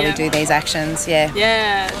about how we do these actions.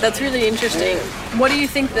 Yeah, that's really interesting. What do you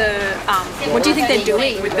think they're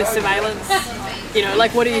doing with the surveillance? You know,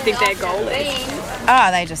 like, what do you think their goal is? Oh,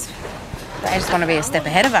 they just want to be a step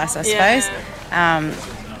ahead of us, I suppose.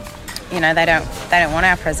 You know, they don't want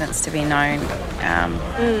our presence to be known.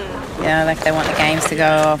 You know, like they want the games to go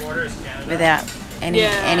off without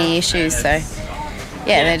any issues. So.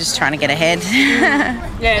 Yeah, they're just trying to get ahead.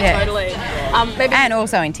 Totally. And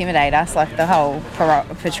also intimidate us, like the whole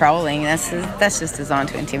patrolling. That's just designed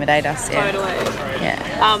to intimidate us. Yeah. Totally.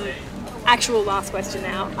 Yeah. Actual last question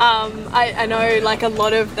now. I know, like, a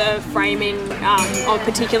lot of the framing, or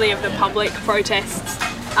particularly of the public protests,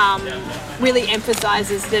 really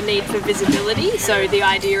emphasises the need for visibility. So the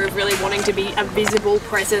idea of really wanting to be a visible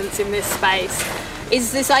presence in this space.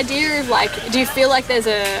 Is this idea of, like, do you feel like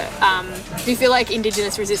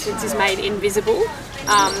Indigenous resistance is made invisible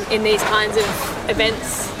in these kinds of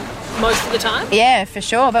events most of the time? Yeah, for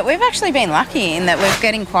sure. But we've actually been lucky in that we're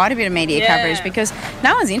getting quite a bit of media coverage because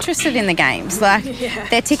no one's interested in the games. Like,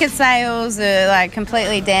 their ticket sales are, like,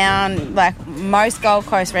 completely down. Like, most Gold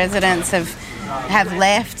Coast residents have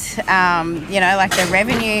left. You know, like the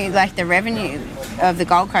revenue of the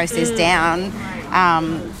Gold Coast is down.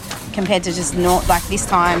 Compared to just not like this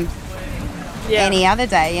time any other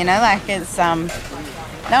day, you know, like it's no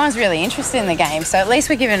one's really interested in the game, so at least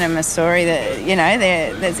we're giving them a story that, you know,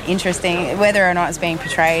 that's interesting. Whether or not it's being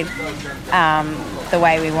portrayed the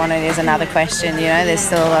way we want it is another question. You know, there's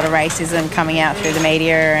still a lot of racism coming out through the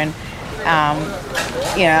media, and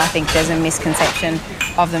you know, I think there's a misconception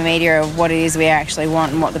of the media of what it is we actually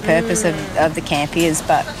want and what the purpose of the camp is.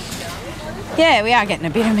 But yeah, we are getting a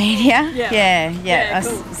bit of media. Yeah,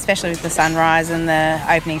 cool. Especially with the sunrise and the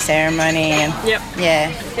opening ceremony. And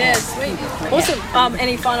yeah, sweet, awesome.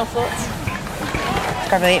 Any final thoughts?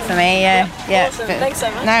 Probably it for me. Yeah. Awesome. Thanks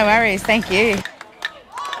so much. No worries. Thank you.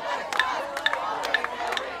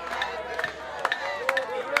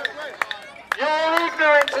 Your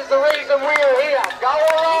ignorance is the reason we are here. Go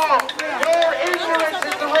along. Your ignorance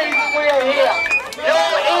is the reason we are here.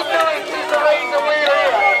 Your ignorance is the reason we are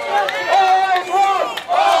here. Always was,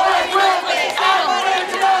 always will be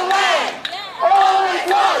Aboriginal land. Always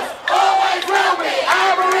was, always will be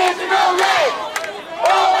Aboriginal land.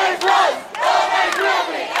 Always was, always will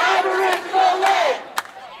be Aboriginal land.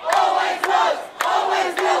 Always was,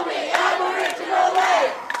 always will be Aboriginal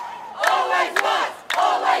land. Always was,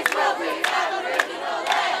 always will be Aboriginal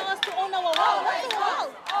land.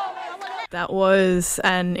 That was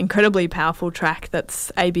an incredibly powerful track.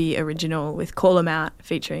 That's AB Original with Call 'Em Out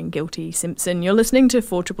featuring Guilty Simpson. You're listening to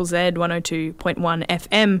 4ZZZ 102.1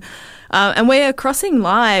 FM. And we're crossing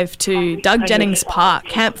live to Doug Jennings Park,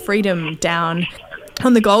 Camp Freedom down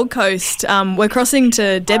on the Gold Coast. We're crossing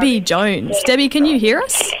to Debbie Jones. Debbie, can you hear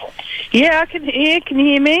us? Yeah, I can hear. Can you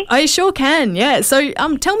hear me? I sure can. Yeah. So,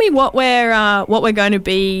 tell me what we're going to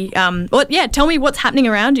be. Tell me what's happening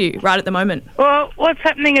around you right at the moment. Well, what's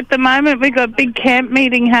happening at the moment? We've got a big camp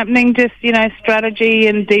meeting happening. Just strategy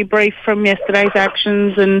and debrief from yesterday's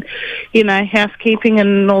actions, and housekeeping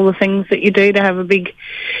and all the things that you do to have a big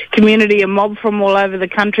community, a mob from all over the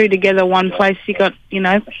country together one place. You got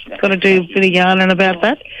to do a bit of yarning about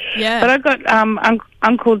that. Yeah. But I've got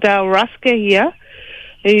Uncle Dale Rusker here.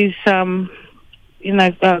 He's, Quandamuka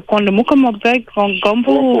Mobbe,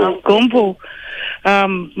 Gompo,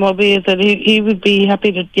 Mobbe, that he would be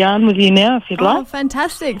happy to yarn with you now if you'd like. Oh,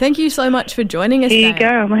 fantastic. Thank you so much for joining us. Here you go.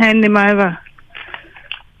 I'm handing him over.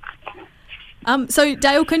 So,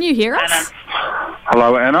 Dale, can you hear us?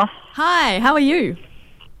 Hello, Anna. Hi, how are you?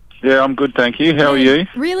 Yeah, I'm good, thank you. How are you?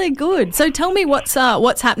 Really good. So tell me what's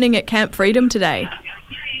happening at Camp Freedom today?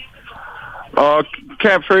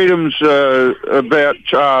 Camp Freedom's about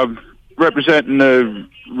representing the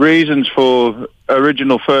reasons for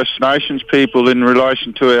Original First Nations people in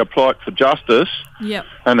relation to our plight for justice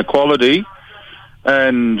and equality.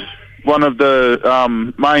 And one of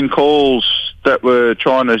the main calls that we're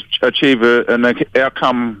trying to achieve an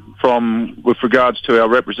outcome from with regards to our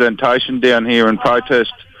representation down here in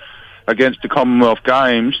protest against the Commonwealth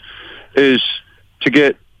Games is to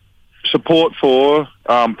get support for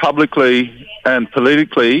publicly and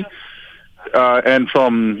politically and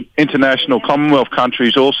from international Commonwealth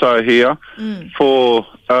countries also here for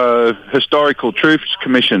a Historical Truths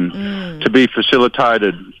Commission to be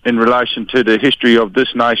facilitated in relation to the history of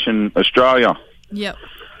this nation, Australia. Yep.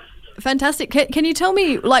 Fantastic. Can you tell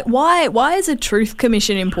me, like, why is a Truth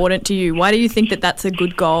Commission important to you? Why do you think that that's a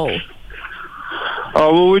good goal?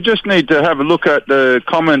 Oh, well, we just need to have a look at the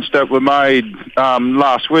comments that were made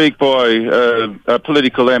last week by a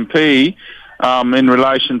political MP in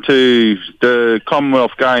relation to the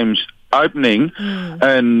Commonwealth Games opening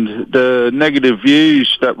and the negative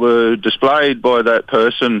views that were displayed by that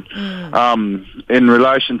person in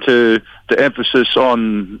relation to the emphasis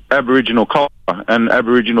on Aboriginal culture and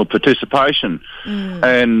Aboriginal participation.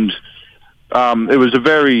 And it was a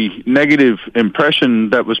very negative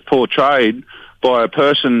impression that was portrayed by a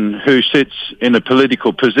person who sits in a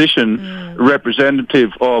political position representative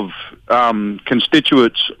of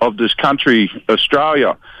constituents of this country,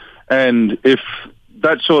 Australia. And if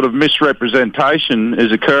that sort of misrepresentation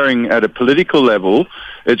is occurring at a political level,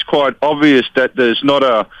 it's quite obvious that there's not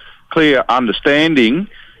a clear understanding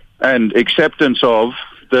and acceptance of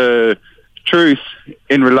the truth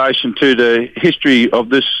in relation to the history of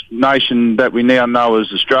this nation that we now know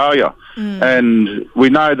as Australia. And we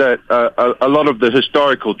know that a lot of the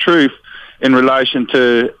historical truth in relation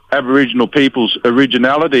to Aboriginal people's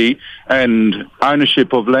originality and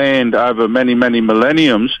ownership of land over many, many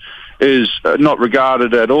millenniums is not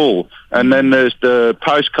regarded at all. And then there's the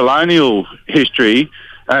post-colonial history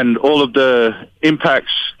and all of the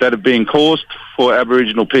impacts that have been caused for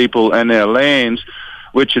Aboriginal people and their lands,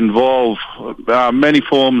 which involve many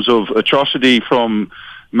forms of atrocity, from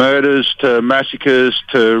murders to massacres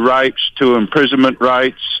to rapes to imprisonment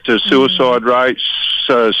rates to suicide rates,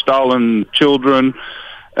 stolen children,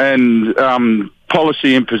 and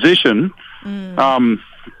policy imposition.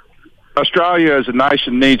 Australia as a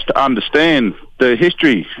nation needs to understand the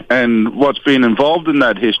history and what's been involved in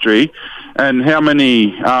that history and how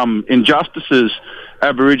many injustices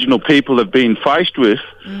Aboriginal people have been faced with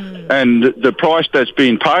and the price that's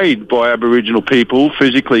been paid by Aboriginal people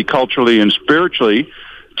physically, culturally and spiritually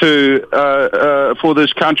to for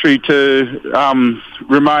this country to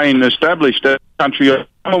remain established as a country of the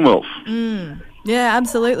Commonwealth. Yeah,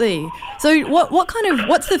 absolutely. So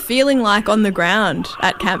what's the feeling like on the ground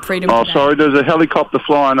at Camp Freedom today? Oh, sorry, there's a helicopter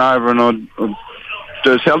flying over and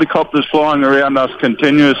there's helicopters flying around us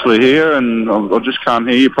continuously here and I just can't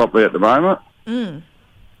hear you properly at the moment.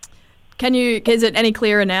 Is it any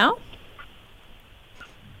clearer now?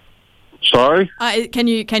 Sorry? Can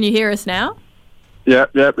you hear us now?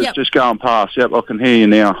 Yep, it's just going past. Yep, I can hear you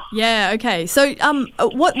now. Yeah, okay. So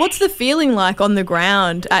what's the feeling like on the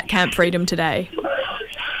ground at Camp Freedom today?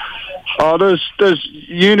 Oh, there's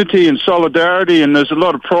unity and solidarity and there's a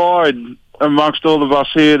lot of pride amongst all of us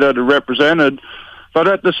here that are represented. But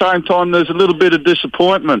at the same time, there's a little bit of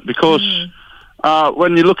disappointment because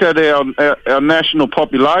when you look at our national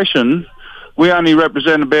population, we only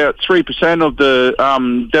represent about 3% of the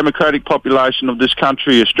democratic population of this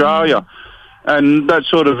country, Australia. And that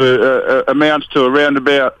sort of amounts to around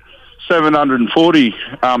about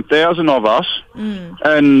 740,000 of us.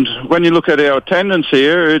 And when you look at our attendance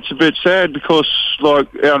here, it's a bit sad because like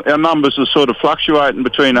our numbers are sort of fluctuating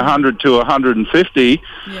between 100 to 150.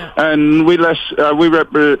 And we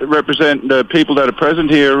represent the people that are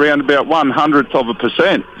present here around about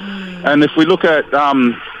 1/100%. And if we look at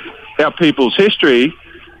our people's history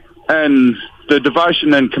and the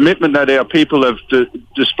devotion and commitment that our people have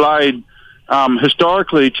displayed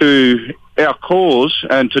historically to our cause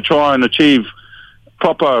and to try and achieve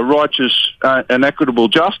proper, righteous and equitable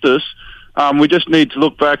justice, we just need to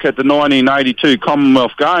look back at the 1982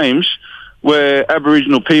 Commonwealth Games where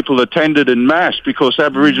Aboriginal people attended en masse because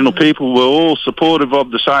Aboriginal people were all supportive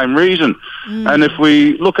of the same reason. And if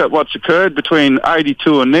we look at what's occurred between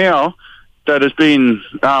 82 and now, that has been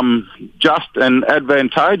just and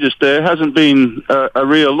advantageous, there hasn't been a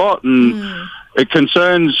real lot. And it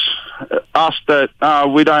concerns us that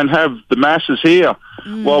we don't have the masses here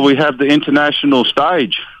while we have the international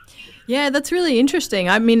stage. Yeah, that's really interesting.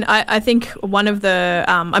 I mean, I think one of the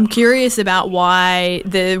I'm curious about why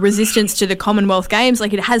the resistance to the Commonwealth Games,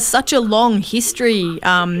 like it has such a long history.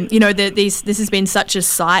 This has been such a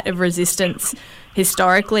site of resistance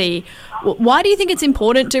historically. Why do you think it's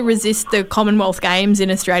important to resist the Commonwealth Games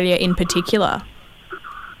in Australia in particular?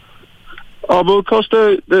 Oh, well, because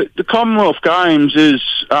the Commonwealth Games is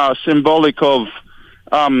symbolic of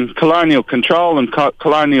colonial control and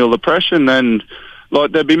colonial oppression, and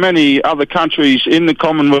like there'd be many other countries in the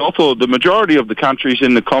Commonwealth, or the majority of the countries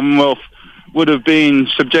in the Commonwealth would have been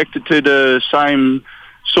subjected to the same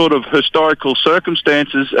sort of historical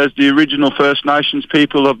circumstances as the original First Nations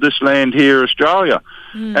people of this land here, Australia.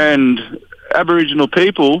 And Aboriginal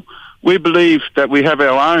people, we believe that we have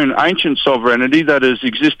our own ancient sovereignty that has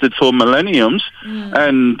existed for millenniums,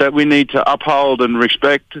 and that we need to uphold and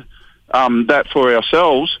respect that for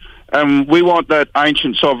ourselves. And we want that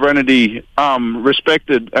ancient sovereignty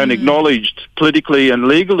respected and acknowledged politically and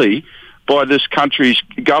legally by this country's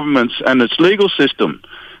governments and its legal system.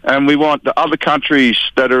 And we want the other countries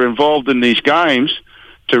that are involved in these games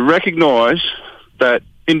to recognise that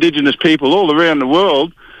Indigenous people all around the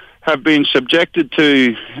world have been subjected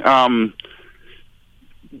to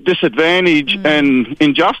disadvantage and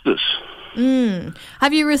injustice.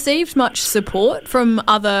 Have you received much support from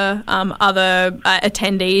other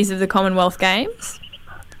attendees of the Commonwealth Games?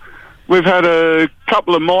 We've had a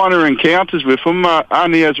couple of minor encounters with them,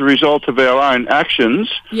 only as a result of our own actions.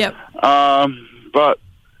 Yep. But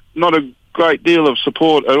not a great deal of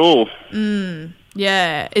support at all.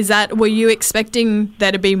 Yeah. Were you expecting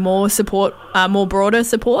there to be more support, more broader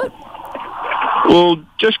support? Well,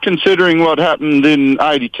 just considering what happened in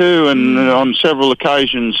 82 and on several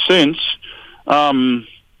occasions since, the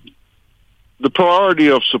priority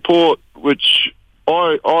of support, which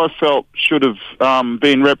I felt should have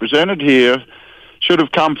been represented here, should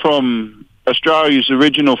have come from Australia's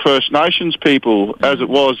original First Nations people, as it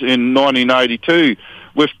was in 1982,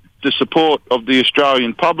 with the support of the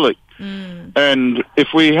Australian public. And if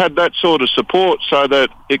we had that sort of support so that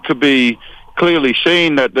it could be clearly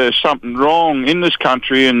seen that there's something wrong in this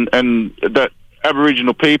country, and that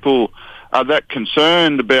Aboriginal people are that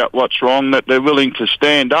concerned about what's wrong that they're willing to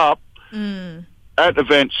stand up at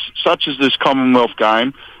events such as this Commonwealth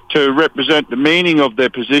Game to represent the meaning of their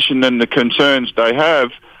position and the concerns they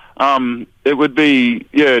have, it would be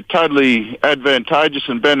totally advantageous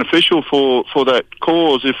and beneficial for that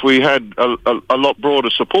cause if we had a lot broader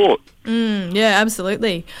support. Yeah,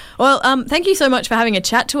 absolutely. Well, thank you so much for having a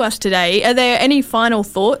chat to us today. Are there any final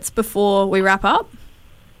thoughts before we wrap up?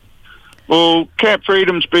 Well, Camp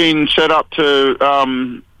Freedom's been set up to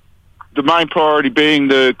the main priority being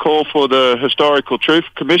the call for the Historical Truth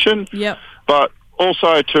Commission, but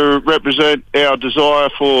also to represent our desire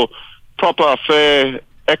for proper, fair,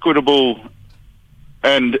 equitable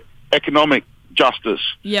and economic justice.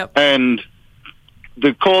 And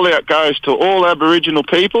the call out goes to all Aboriginal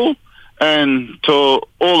people and to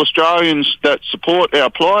all Australians that support our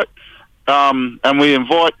plight, and we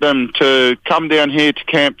invite them to come down here to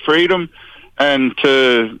Camp Freedom and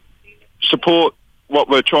to support what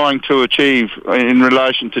we're trying to achieve in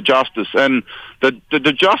relation to justice. And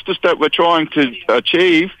the justice that we're trying to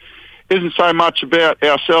achieve isn't so much about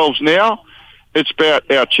ourselves now, it's about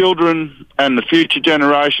our children and the future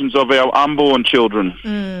generations of our unborn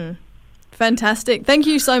children. Fantastic. Thank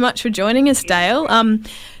you so much for joining us, Dale.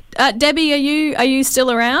 Debbie, are you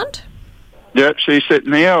still around? Yep, she's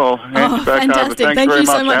sitting here. I'll hand you back fantastic. over. Thank you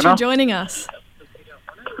so much Anna. for joining us.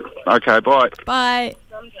 Okay, bye. Bye.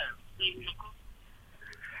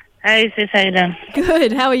 Hey, sis, how you doing?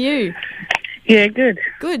 Good. How are you? Yeah, good.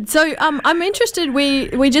 Good. So, I'm interested.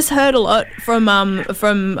 We just heard a lot from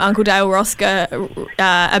Uncle Dale Rosker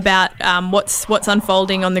about what's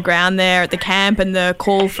unfolding on the ground there at the camp and the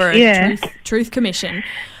call for a truth commission.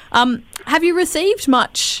 Have you received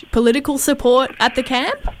much political support at the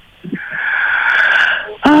camp?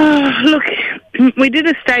 Look, we did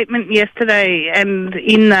a statement yesterday, and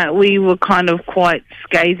in that we were kind of quite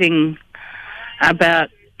scathing about,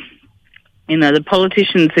 the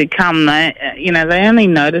politicians who come. They only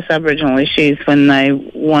notice Aboriginal issues when they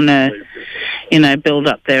want to, build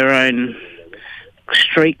up their own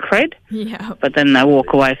street cred. Yeah. But then they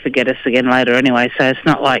walk away, forget us again later anyway. So it's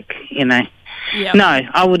not like, Yep. No,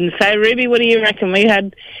 I wouldn't say. Ruby, what do you reckon?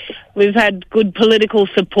 We've had good political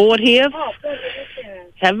support here.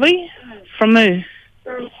 Have we? From who?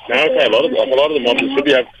 No, I'd say a lot of them obviously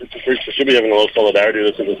should be having a lot of solidarity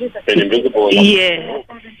that's been invisible. Yeah.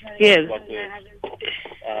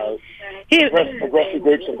 Progressive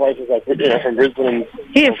groups and places like from Brisbane.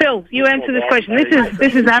 Here, Phil, you answer this question.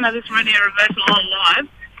 This is Anna. This is Radio Reversal on live.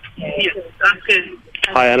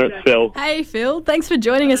 Hi, Anna, it's Phil. Hey, Phil. Thanks for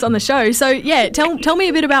joining us on the show. So, yeah, tell me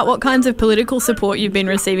a bit about what kinds of political support you've been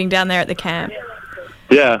receiving down there at the camp.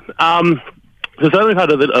 Yeah, so certainly we've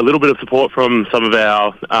had a little bit of support from some of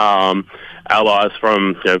our allies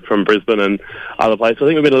from Brisbane and other places. I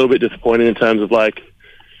think we've been a little bit disappointed in terms of there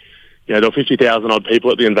were 50,000 odd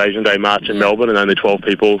people at the Invasion Day march in Melbourne, and only 12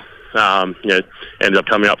 people ended up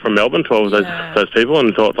coming up from Melbourne. 12 of those people,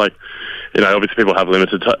 and thought obviously people have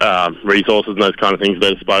limited resources and those kind of things at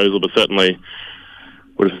their disposal, but certainly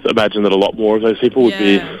would have imagined that a lot more of those people would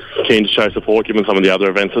be keen to show support given some of the other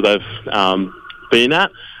events that they've been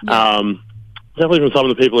at. Definitely from some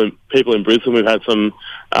of the people in Brisbane, we've had some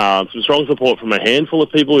strong support from a handful of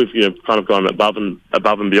people who've kind of gone above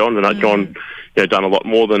and beyond, and done a lot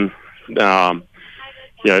more than got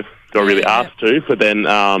really asked to. But then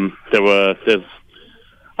there's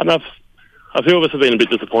enough. A few of us have been a bit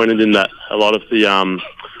disappointed in that a lot of the I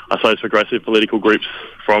suppose progressive political groups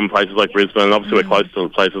from places like Brisbane, and obviously we're close to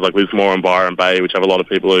places like Lismore and Byron Bay, which have a lot of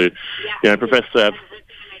people who profess to have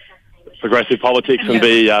progressive politics and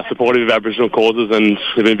be supportive of Aboriginal causes, and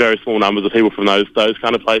there've been very small numbers of people from those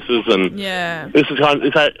kind of places. And this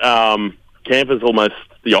camp is almost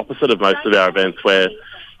the opposite of most of our events, where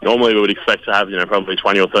normally we would expect to have probably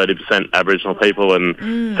 20 or 30% Aboriginal people and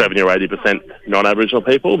 70 or 80% non-Aboriginal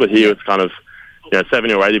people, but here it's kind of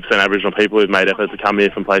 70 or 80% Aboriginal people who've made efforts to come here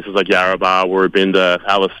from places like Yarrabah, Woorabinda,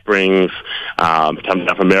 Alice Springs, come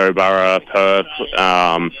down from Maryborough, Perth,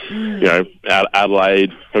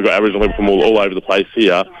 Adelaide. We've got Aboriginal people from all over the place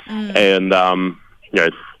here, and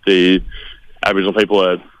the Aboriginal people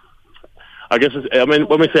are. I guess when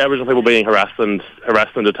we see Aboriginal people being harassed and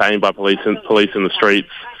detained by police in the streets,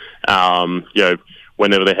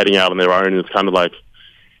 whenever they're heading out on their own, it's kind of like.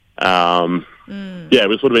 It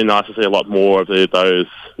would have been nice to see a lot more of those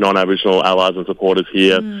non-Aboriginal allies and supporters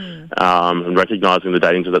here, and recognising the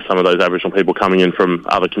danger that some of those Aboriginal people coming in from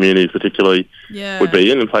other communities particularly would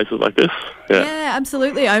be in places like this. Yeah,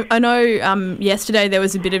 absolutely. I know yesterday there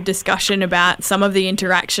was a bit of discussion about some of the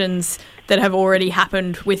interactions that have already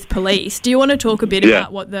happened with police. Do you want to talk a bit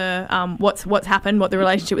about what the what's happened, what the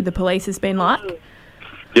relationship with the police has been like?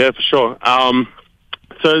 Yeah, for sure.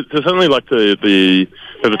 So certainly there's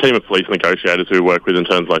a team of police negotiators who we work with in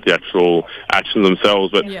terms of the actual actions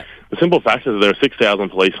themselves, but the simple fact is that there are 6,000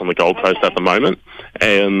 police on the Gold Coast at the moment,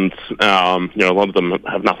 and a lot of them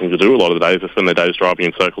have nothing to do a lot of the days. They spend their days driving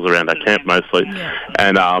in circles around our camp mostly.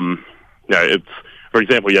 And it's, for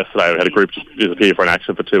example, yesterday we had a group disappear for an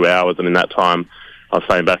action for 2 hours, and in that time I was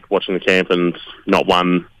staying back watching the camp, and not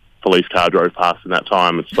one police car drove past in that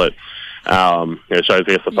time. It's like it shows,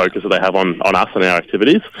 I guess, the focus that they have on us and our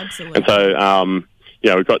activities. Absolutely. And so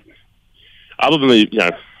we've got, other than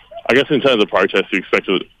I guess in terms of protests, you expect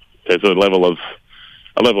there's a level of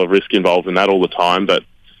risk involved in that all the time. But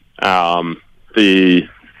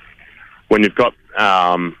when you've got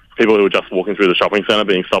people who are just walking through the shopping centre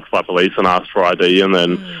being stopped by police and asked for ID, and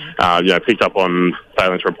then picked up on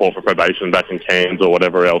failing to report for probation back in Cairns or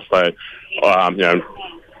whatever else, they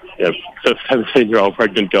 17-year-old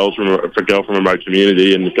pregnant girls from a remote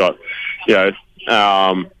community, and you've got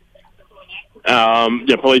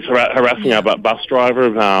police harassing our bus driver.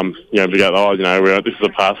 We go, this is a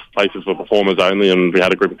pass, places for performers only, and we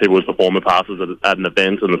had a group of people with performer passes at an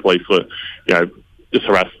event, and the police were, just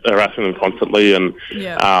harassing them constantly, and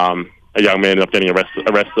a young man ended up getting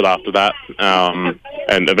arrested after that, and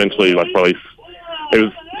eventually, police, it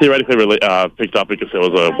was theoretically picked up because there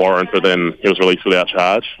was a warrant, but then he was released without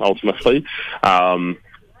charge, ultimately. I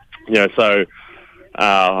guess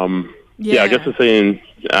we're seeing,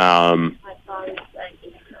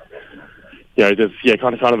 there's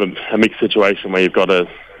kind of a mixed situation where you've got a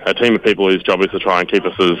team of people whose job is to try and keep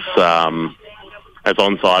us as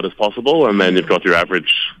on-side as possible, and then you've got your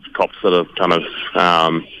average cops that are kind of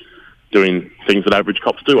doing things that average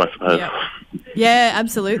cops do, I suppose. Yeah,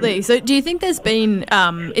 absolutely. So do you think there's been,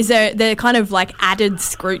 is there kind of added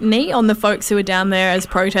scrutiny on the folks who are down there as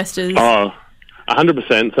protesters? Oh,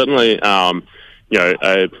 100%. Certainly, one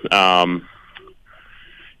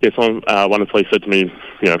of the police said to me,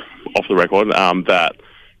 off the record, that,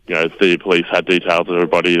 the police had details of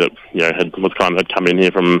everybody that, had come in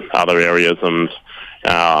here from other areas, and,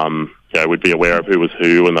 would be aware of who was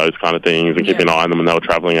who and those kind of things, and keep an eye on them when they were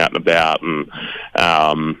travelling out and about. And,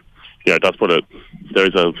 it does there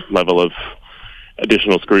is a level of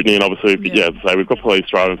additional scrutiny, and obviously, so we've got police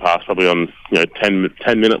driving past probably on,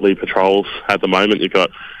 10-minute lead patrols at the moment. You've got,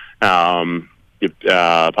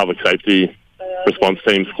 your public safety response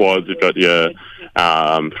team squads, you've got your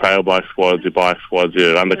trail bike squads, your bike squads,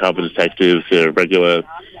 your undercover detectives, your regular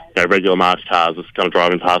regular marked cars just kind of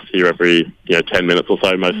driving past here every 10 minutes or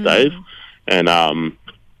so most days, and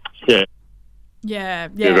Yeah.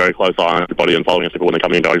 very close eye on everybody and following people when they're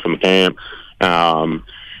coming and going from the camp.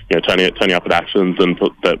 Turning up at actions and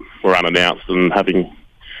that were unannounced and having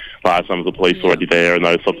large numbers of police already there and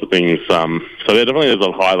those sorts of things. So there definitely is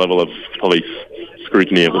a high level of police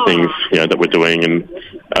scrutiny of the things that we're doing, and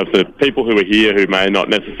of the people who are here who may not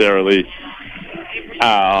necessarily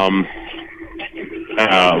not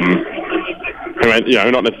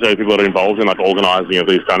necessarily people that are involved in like organising of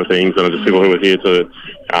these kind of things, and just people who are here to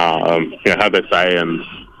have their say and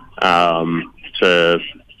to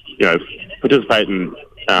participate in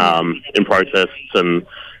protests and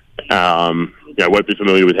won't be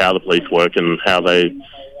familiar with how the police work and how they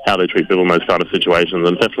treat people in those kind of situations.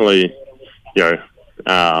 And definitely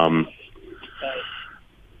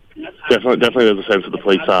definitely there's a sense that the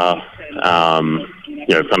police are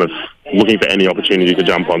kind of looking for any opportunity to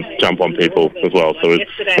jump on people as well. So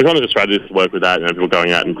it's kind of a strategy to work with that, people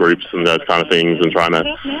going out in groups and those kind of things, and trying to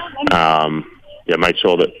make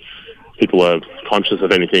sure that people are conscious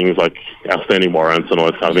of any things like outstanding warrants and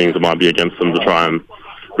all those kind of things that might be against them, to try and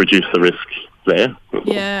reduce the risk there.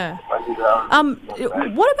 Yeah.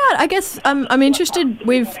 What about, I guess, I'm interested,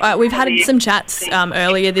 we've had some chats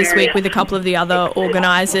earlier this week with a couple of the other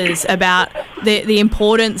organisers about the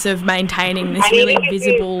importance of maintaining this really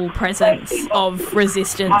visible presence of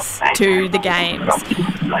resistance to the games.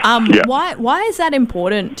 Why is that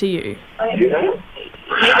important to you?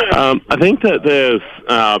 I think that there's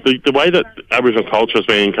the way that Aboriginal culture is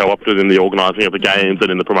being co-opted in the organising of the games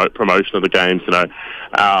and in the promotion of the games, and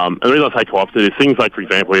the reason I say co-opted is things like, for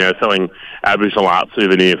example, selling Aboriginal art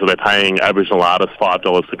souvenirs, so they're paying Aboriginal artists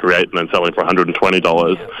 $5 to create and then selling for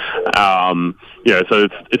 $120. So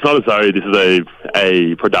it's not as though this is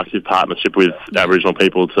a productive partnership with Aboriginal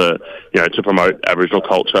people to promote Aboriginal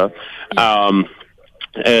culture.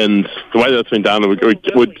 And the way that's been done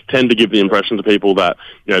would tend to give the impression to people that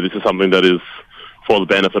this is something that is for the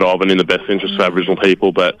benefit of and in the best interest of Aboriginal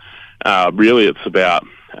people, but really it's about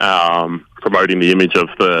promoting the image of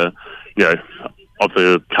the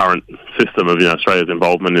current system of Australia's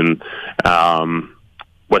involvement in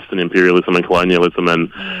Western imperialism and colonialism,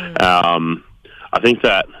 and I think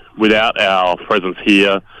that without our presence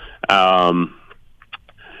here,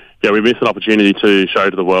 we miss an opportunity to show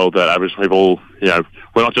to the world that Aboriginal people,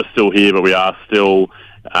 we're not just still here, but we are still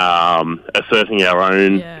asserting our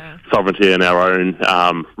own sovereignty and our own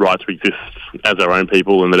right to exist as our own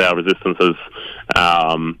people, and that our resistance has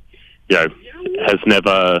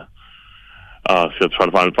never. I'm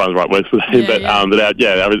trying to find the right words for that, but our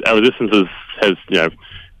resistance has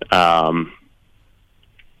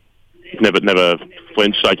never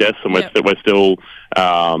flinched, I guess, and we're still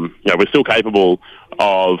we're still capable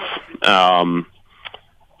of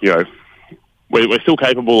we're still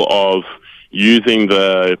capable of using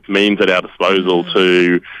the means at our disposal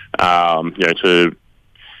to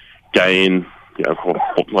gain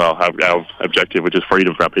our objective, which is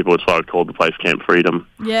freedom for our people. It's why I called the place Camp Freedom.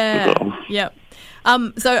 Yeah. Yep.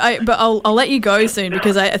 But I'll let you go soon,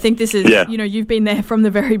 because I think this is, you've been there from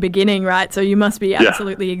the very beginning, right? So you must be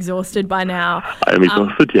absolutely exhausted by now. I am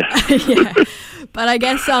exhausted, yeah. But I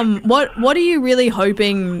guess, what are you really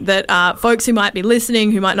hoping that folks who might be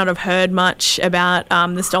listening, who might not have heard much about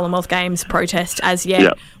the Stolen Wealth Games protest as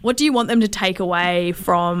yet, what do you want them to take away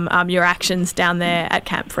from your actions down there at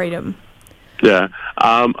Camp Freedom? Yeah,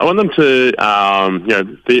 I want them to,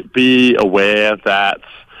 be aware that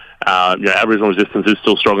Aboriginal resistance is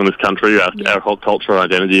still strong in this country. Our whole cultural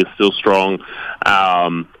identity is still strong.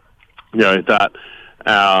 That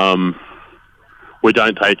we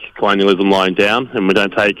don't take colonialism lying down, and we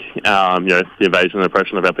don't take the invasion and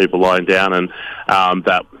oppression of our people lying down, and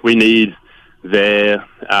that we need their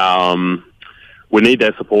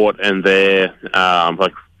support and their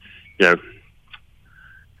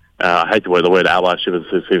I hate the word allyship.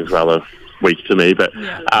 It seems rather weak to me, but we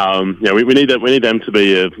need that. We need them to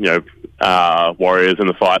be warriors in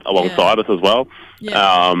the fight alongside us as well. We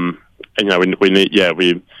need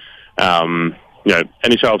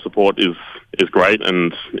any show of support is great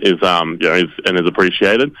and is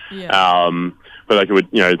appreciated. But it would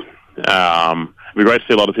it'd be great to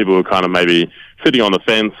see a lot of people who are kind of maybe sitting on the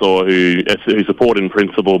fence, or who support in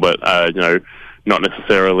principle, but not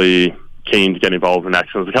necessarily keen to get involved in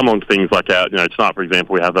actions. To come along to things like tonight, for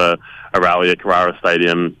example, we have a rally at Carrara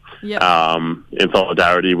Stadium in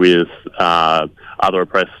solidarity with other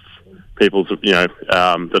oppressed peoples, who are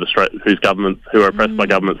oppressed by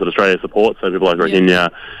governments that Australia supports. So people like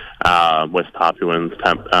Rohingya, West Papuans,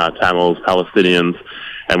 Tamils, Palestinians,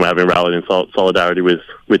 and we're having rallied in solidarity with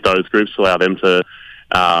those groups to allow them to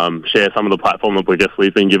share some of the platform that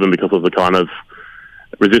we've been given because of the kind of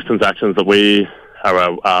resistance actions that we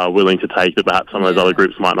are willing to take that perhaps some of those other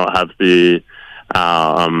groups might not have the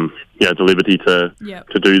the liberty to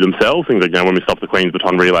do themselves. Things like, when we stopped the Queen's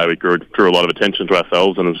Baton Relay, we drew a lot of attention to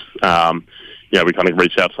ourselves, and we kind of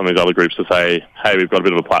reached out to some of these other groups to say, hey, we've got a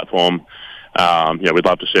bit of a platform. We'd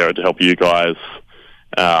love to share it to help you guys,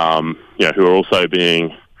 who are also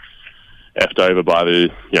being effed over by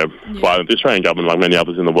by the Australian government, like many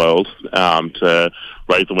others in the world, to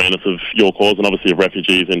raise awareness of your cause and obviously of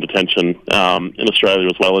refugees in detention in Australia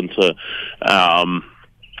as well, and to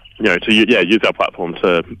use our platform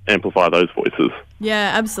to amplify those voices.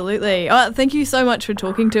 Yeah, absolutely. Oh, thank you so much for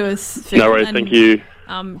talking to us, Phil. No worries, thank you.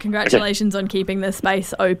 Congratulations on keeping the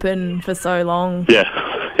space open for so long. Yeah,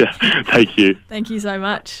 thank you. Thank you so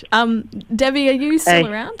much. Debbie, are you still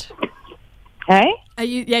around? Hey? Are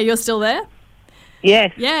you? Yeah, you're still there?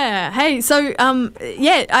 Yes. Yeah. Hey, so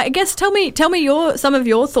I guess tell me some of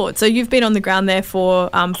your thoughts. So you've been on the ground there for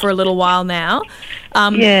a little while now.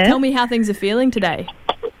 Tell me how things are feeling today.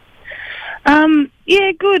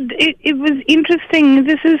 Good. It was interesting.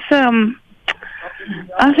 This is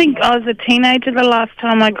I think I was a teenager the last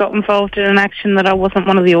time I got involved in an action that I wasn't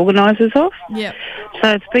one of the organisers of. Yeah.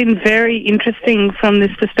 So it's been very interesting from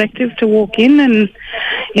this perspective to walk in and,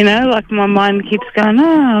 my mind keeps going,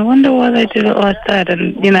 I wonder why they did it like that.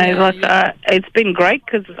 And, it's been great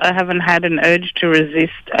because I haven't had an urge to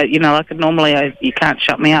resist. Normally you can't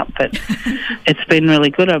shut me up, but it's been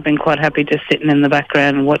really good. I've been quite happy just sitting in the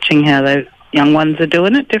background and watching how those young ones are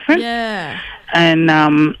doing it different. Yeah. And,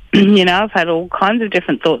 I've had all kinds of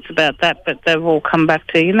different thoughts about that, but they've all come back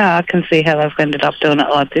to, I can see how they've ended up doing it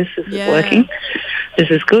like this. This is working. This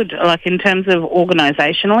is good. Like in terms of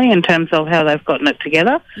organisationally, in terms of how they've gotten it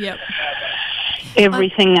together. Yep.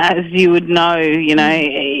 Everything, as you would know,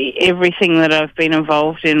 everything that I've been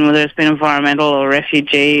involved in, whether it's been environmental or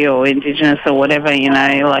refugee or Indigenous or whatever,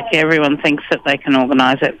 everyone thinks that they can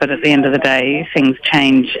organise it, but at the end of the day, things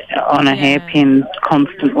change on a hairpin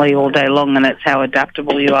constantly all day long, and it's how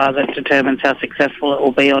adaptable you are that determines how successful it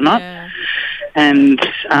will be or not. Yeah. And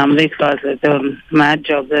these guys are doing a mad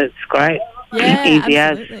job. That's great. Yeah, easy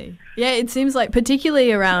absolutely. as. Yeah, it seems like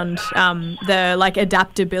particularly around the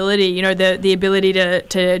adaptability, the ability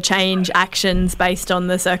to change actions based on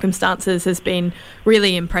the circumstances has been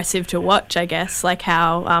really impressive to watch, I guess, like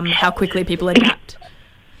how quickly people adapt.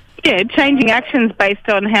 Yeah, changing actions based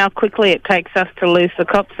on how quickly it takes us to lose the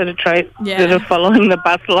cops that are following the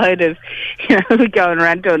busload of, going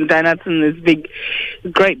around doing donuts in this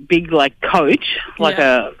great big coach,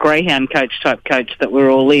 a Greyhound coach type coach that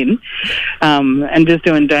we're all in, and just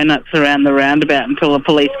doing donuts around the roundabout until the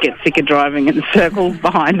police get sick of driving in circles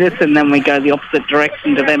behind us, and then we go the opposite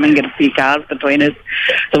direction to them and get a few cars between us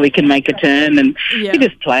so we can make a turn, and we're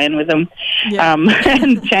just playing with them,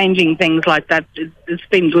 and changing things like that. It's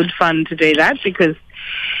been good fun to do that because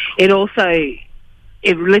it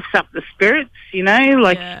lifts up the spirits,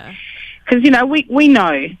 because we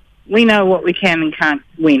know what we can and can't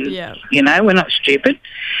win. We're not stupid.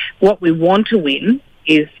 What we want to win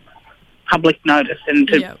is public notice and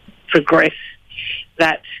to progress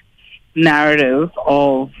that narrative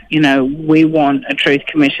of we want a truth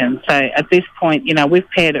commission. So at this point, we've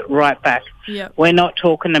pared it right back. We're not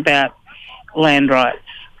talking about land rights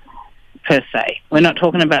per se. We're not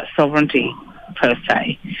talking about sovereignty per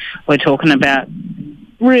se. We're talking about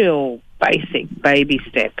real basic baby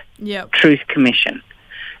step truth commission.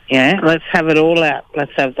 Let's have it all out.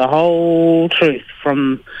 Let's have the whole truth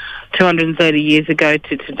from 230 years ago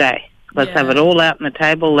to today. Let's have it all out on the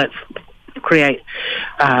table. Let's create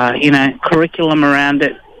curriculum around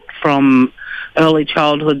it from early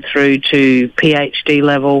childhood through to PhD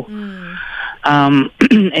level.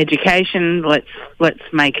 Education, let's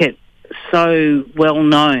make it so well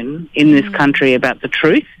known in this country about the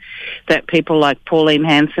truth that people like Pauline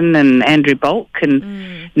Hanson and Andrew Bolt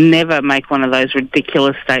can never make one of those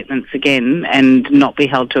ridiculous statements again and not be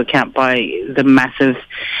held to account by the massive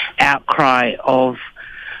outcry of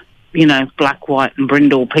black, white and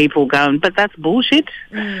brindle people going, but that's bullshit.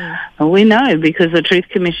 Well, we know because the Truth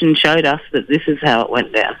Commission showed us that this is how it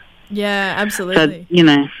went down. Yeah, absolutely.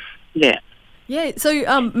 So, yeah. Yeah,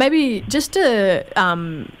 so maybe just to,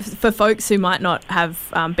 for folks who might not have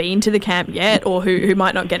been to the camp yet or who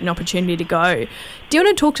might not get an opportunity to go, do you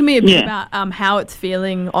want to talk to me a bit about how it's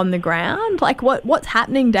feeling on the ground? Like what's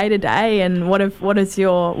happening day to day, and what's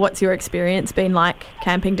your experience been like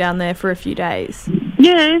camping down there for a few days?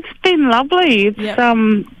 Yeah, it's been lovely.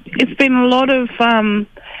 It's been a lot of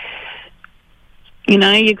You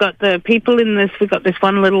know, you got the people in this. We got this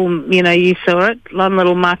one little, you know, you saw it, one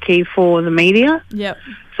little marquee for the media. Yep.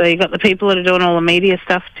 So you got the people that are doing all the media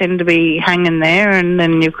stuff tend to be hanging there, and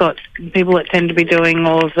then you've got people that tend to be doing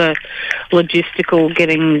all of the logistical,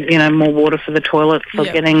 getting, you know, more water for the toilets or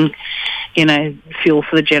getting, you know, fuel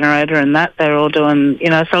for the generator and that. They're all doing, you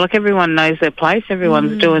know, so like everyone knows their place.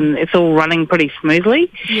 Everyone's doing, it's all running pretty smoothly.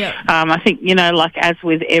 Yeah. I think, you know, like as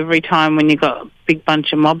with every time when you've got a big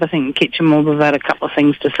bunch of mob, I think Kitchen Mob have had a couple of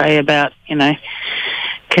things to say about, you know,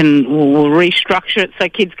 we'll restructure it so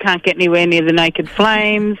kids can't get anywhere near the naked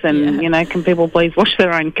flames, and you know, can people please wash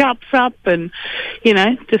their own cups up, and you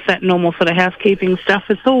know, just that normal sort of housekeeping stuff.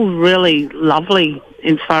 It's all really lovely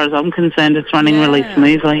as far as I'm concerned. It's running really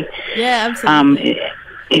smoothly. Yeah, absolutely.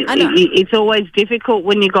 It's always difficult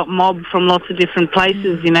when you got mob from lots of different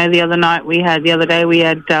places. You know, the other day we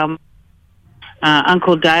had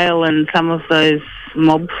Uncle Dale and some of those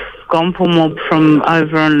Gompel mob from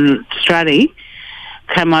over on Stratty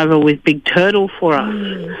came over with Big Turtle for us.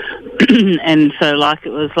 And so, like, it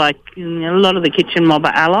was like, you know, a lot of the Kitchen Mob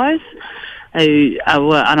are allies who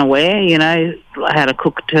were unaware, you know, how to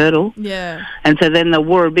cook a turtle. Yeah. And so then the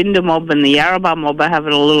Warrabinda mob and the Yarrabah mob are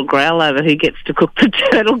having a little growl over who gets to cook the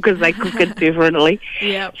turtle because they cook it differently.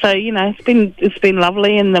 Yeah. So, you know, it's been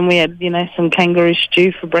lovely. And then we had, you know, some kangaroo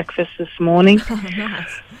stew for breakfast this morning. Oh,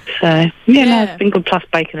 nice. So, no, it's been good, plus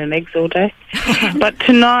bacon and eggs all day. But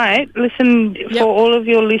tonight, listen, for all of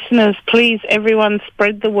your listeners, please, everyone,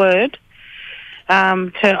 spread the word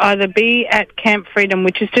to either be at Camp Freedom,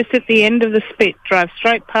 which is just at the end of the Spit, drive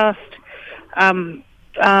straight past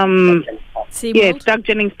it's Doug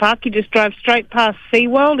Jennings Park. You just drive straight past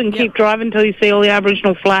SeaWorld and keep driving until you see all the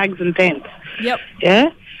Aboriginal flags and tents. Yep. Yeah?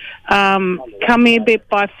 Come here a bit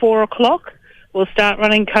by 4 o'clock. We'll start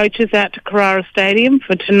running coaches out to Carrara Stadium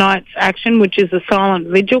for tonight's action, which is a silent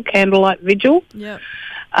vigil, candlelight vigil,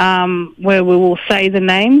 where we will say the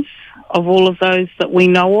names of all of those that we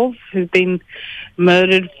know of who've been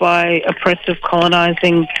murdered by oppressive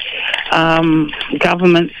colonising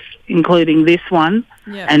governments, including this one,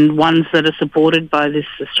 and ones that are supported by this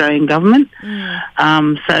Australian government.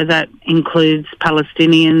 So that includes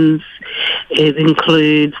Palestinians, it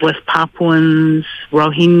includes West Papuans,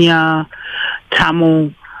 Rohingya,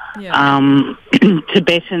 Tamil,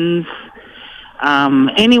 Tibetans,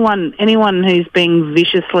 anyone who's being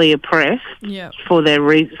viciously oppressed for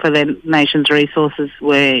their nation's resources,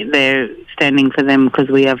 where they're standing for them, because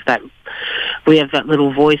we have that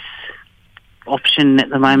little voice option at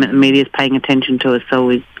the moment. The media's paying attention to us, so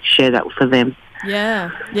we share that for them. Yeah.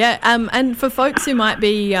 And for folks who might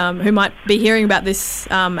be hearing about this,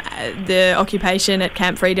 the occupation at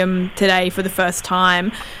Camp Freedom today for the first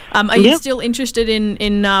time, are you still interested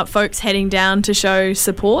in folks heading down to show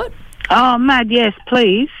support? Oh, Mad, yes,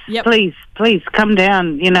 please. Yep. Please come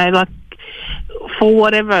down, you know, like for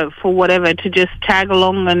whatever, to just tag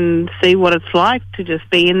along and see what it's like, to just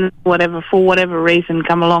be in whatever, for whatever reason,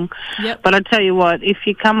 come along. Yep. But I tell you what, if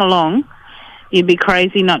you come along, you'd be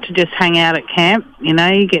crazy not to just hang out at camp. You know,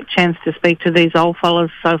 you get a chance to speak to these old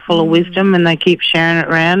fellas so full of wisdom, and they keep sharing it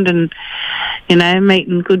around, and, you know,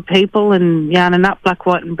 meeting good people and yarning up Black,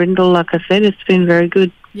 White and Brindle. Like I said, it's been very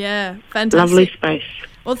good. Yeah, fantastic. Lovely space.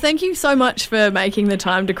 Well, thank you so much for making the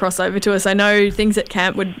time to cross over to us. I know things at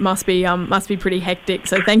camp must be pretty hectic,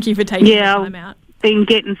 so thank you for taking the time out. Been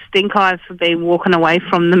getting stink eyes for being walking away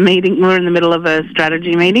from the meeting. We're in the middle of a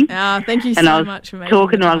strategy meeting. Thank you so much for making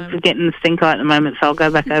the time. I was getting the stink eye at the moment, so I'll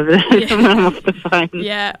go back over there when I'm off the phone.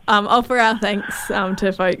 Yeah, offer our thanks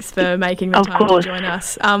to folks for making the time to join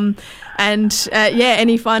us.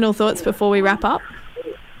 Any final thoughts before we wrap up?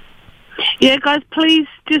 Yeah, guys, please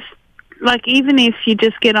just, like, even if you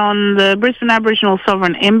just get on the Brisbane Aboriginal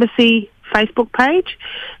Sovereign Embassy Facebook page,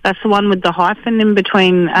 that's the one with the hyphen in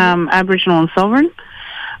between Aboriginal and Sovereign,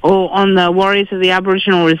 or on the Warriors of the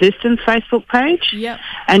Aboriginal Resistance Facebook page,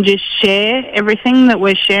 and just share everything that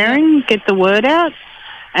we're sharing, get the word out,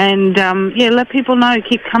 and let people know,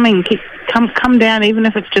 keep coming, come down, even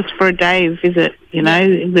if it's just for a day visit. You know,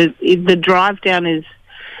 the drive down is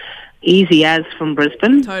easy as from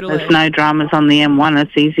Brisbane. Totally. There's no dramas on the M1.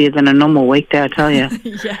 It's easier than a normal weekday, I tell you.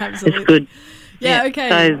 Yeah, absolutely. It's good. Yeah, okay.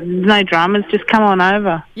 So no dramas, just come on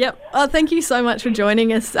over. Yep. Oh, thank you so much for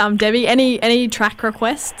joining us, Debbie. Any track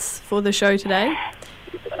requests for the show today?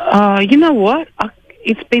 You know what?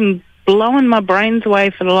 It's been blowing my brains away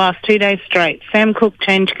for the last 2 days straight. Sam Cooke,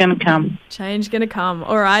 Change Gonna Come. Change Gonna Come.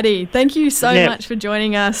 Alrighty. Thank you so much for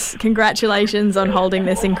joining us. Congratulations on holding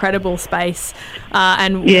this incredible space.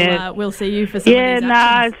 And we'll see you for some of these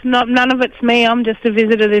actions. It's not. None of it's me. I'm just a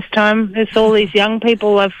visitor this time. It's all these young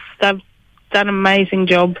people. They've done an amazing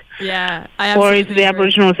job. Yeah, I Warriors absolutely of the agree.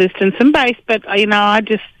 Aboriginal Resistance and base, but I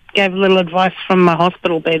just gave a little advice from my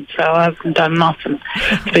hospital bed, so I've done nothing.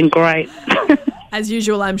 It's been great. As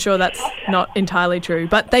usual, I'm sure that's not entirely true.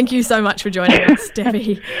 But thank you so much for joining us,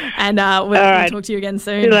 Debbie. And we'll talk to you again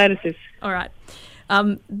soon. See you later, sis. All right.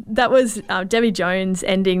 That was Debbie Jones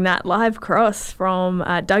ending that live cross from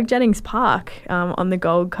Doug Jennings Park on the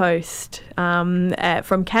Gold Coast from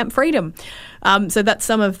Camp Freedom. So that's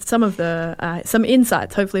some of the some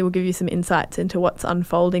insights. Hopefully, we'll give you some insights into what's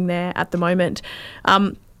unfolding there at the moment.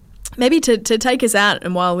 Maybe to take us out,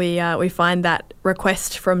 and while we find that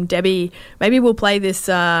request from Debbie, maybe we'll play this.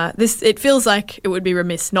 It feels like it would be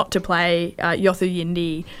remiss not to play Yothu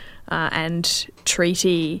Yindi and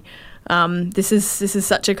Treaty. This is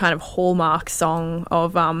such a kind of hallmark song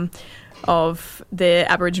of the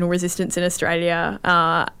Aboriginal resistance in Australia,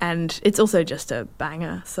 and it's also just a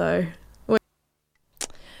banger. So.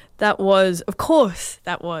 That was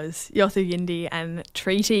Yothu Yindi and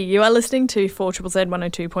Treaty. You are listening to 4ZZZ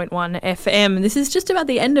 102.1 FM. This is just about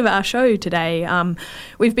the end of our show today.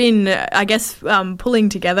 We've been, pulling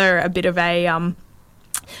together a bit of a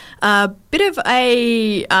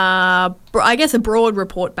broad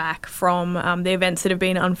report back from the events that have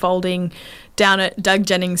been unfolding down at Doug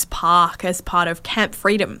Jennings Park as part of Camp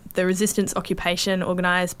Freedom, the resistance occupation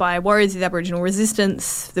organised by Warriors of the Aboriginal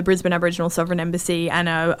Resistance, the Brisbane Aboriginal Sovereign Embassy, and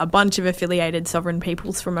a bunch of affiliated sovereign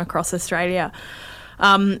peoples from across Australia.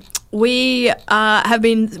 We've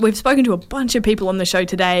spoken to a bunch of people on the show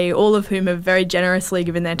today, all of whom have very generously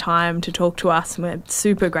given their time to talk to us, and we're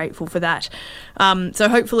super grateful for that. So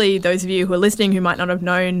hopefully those of you who are listening who might not have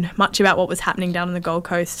known much about what was happening down on the Gold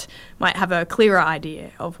Coast might have a clearer idea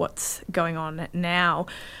of what's going on now.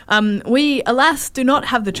 We, alas, do not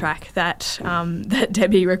have the track that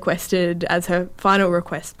Debbie requested as her final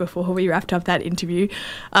request before we wrapped up that interview,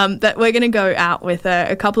 but we're going to go out with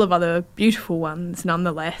a couple of other beautiful ones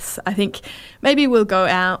nonetheless. I think maybe we'll go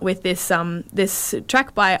out with this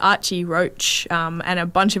track by Archie Roach and a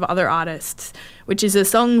bunch of other artists, which is a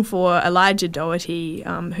song for Elijah Doherty,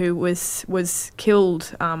 who was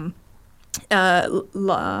killed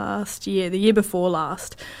last year, the year before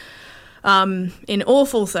last, in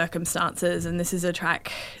awful circumstances. And this is a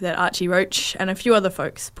track that Archie Roach and a few other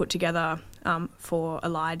folks put together for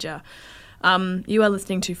Elijah. You are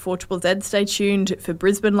listening to 4ZZZ. Stay tuned for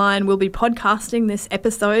Brisbane Line. We'll be podcasting this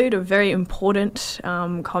episode of very important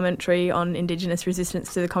commentary on Indigenous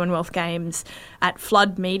resistance to the Commonwealth Games at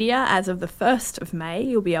Flood Media as of the 1st of May.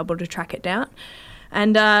 You'll be able to track it down.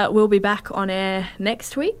 And we'll be back on air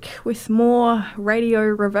next week with more Radio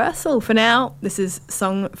Reversal. For now, this is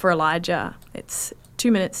Song for Elijah. It's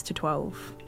 2 minutes to 12.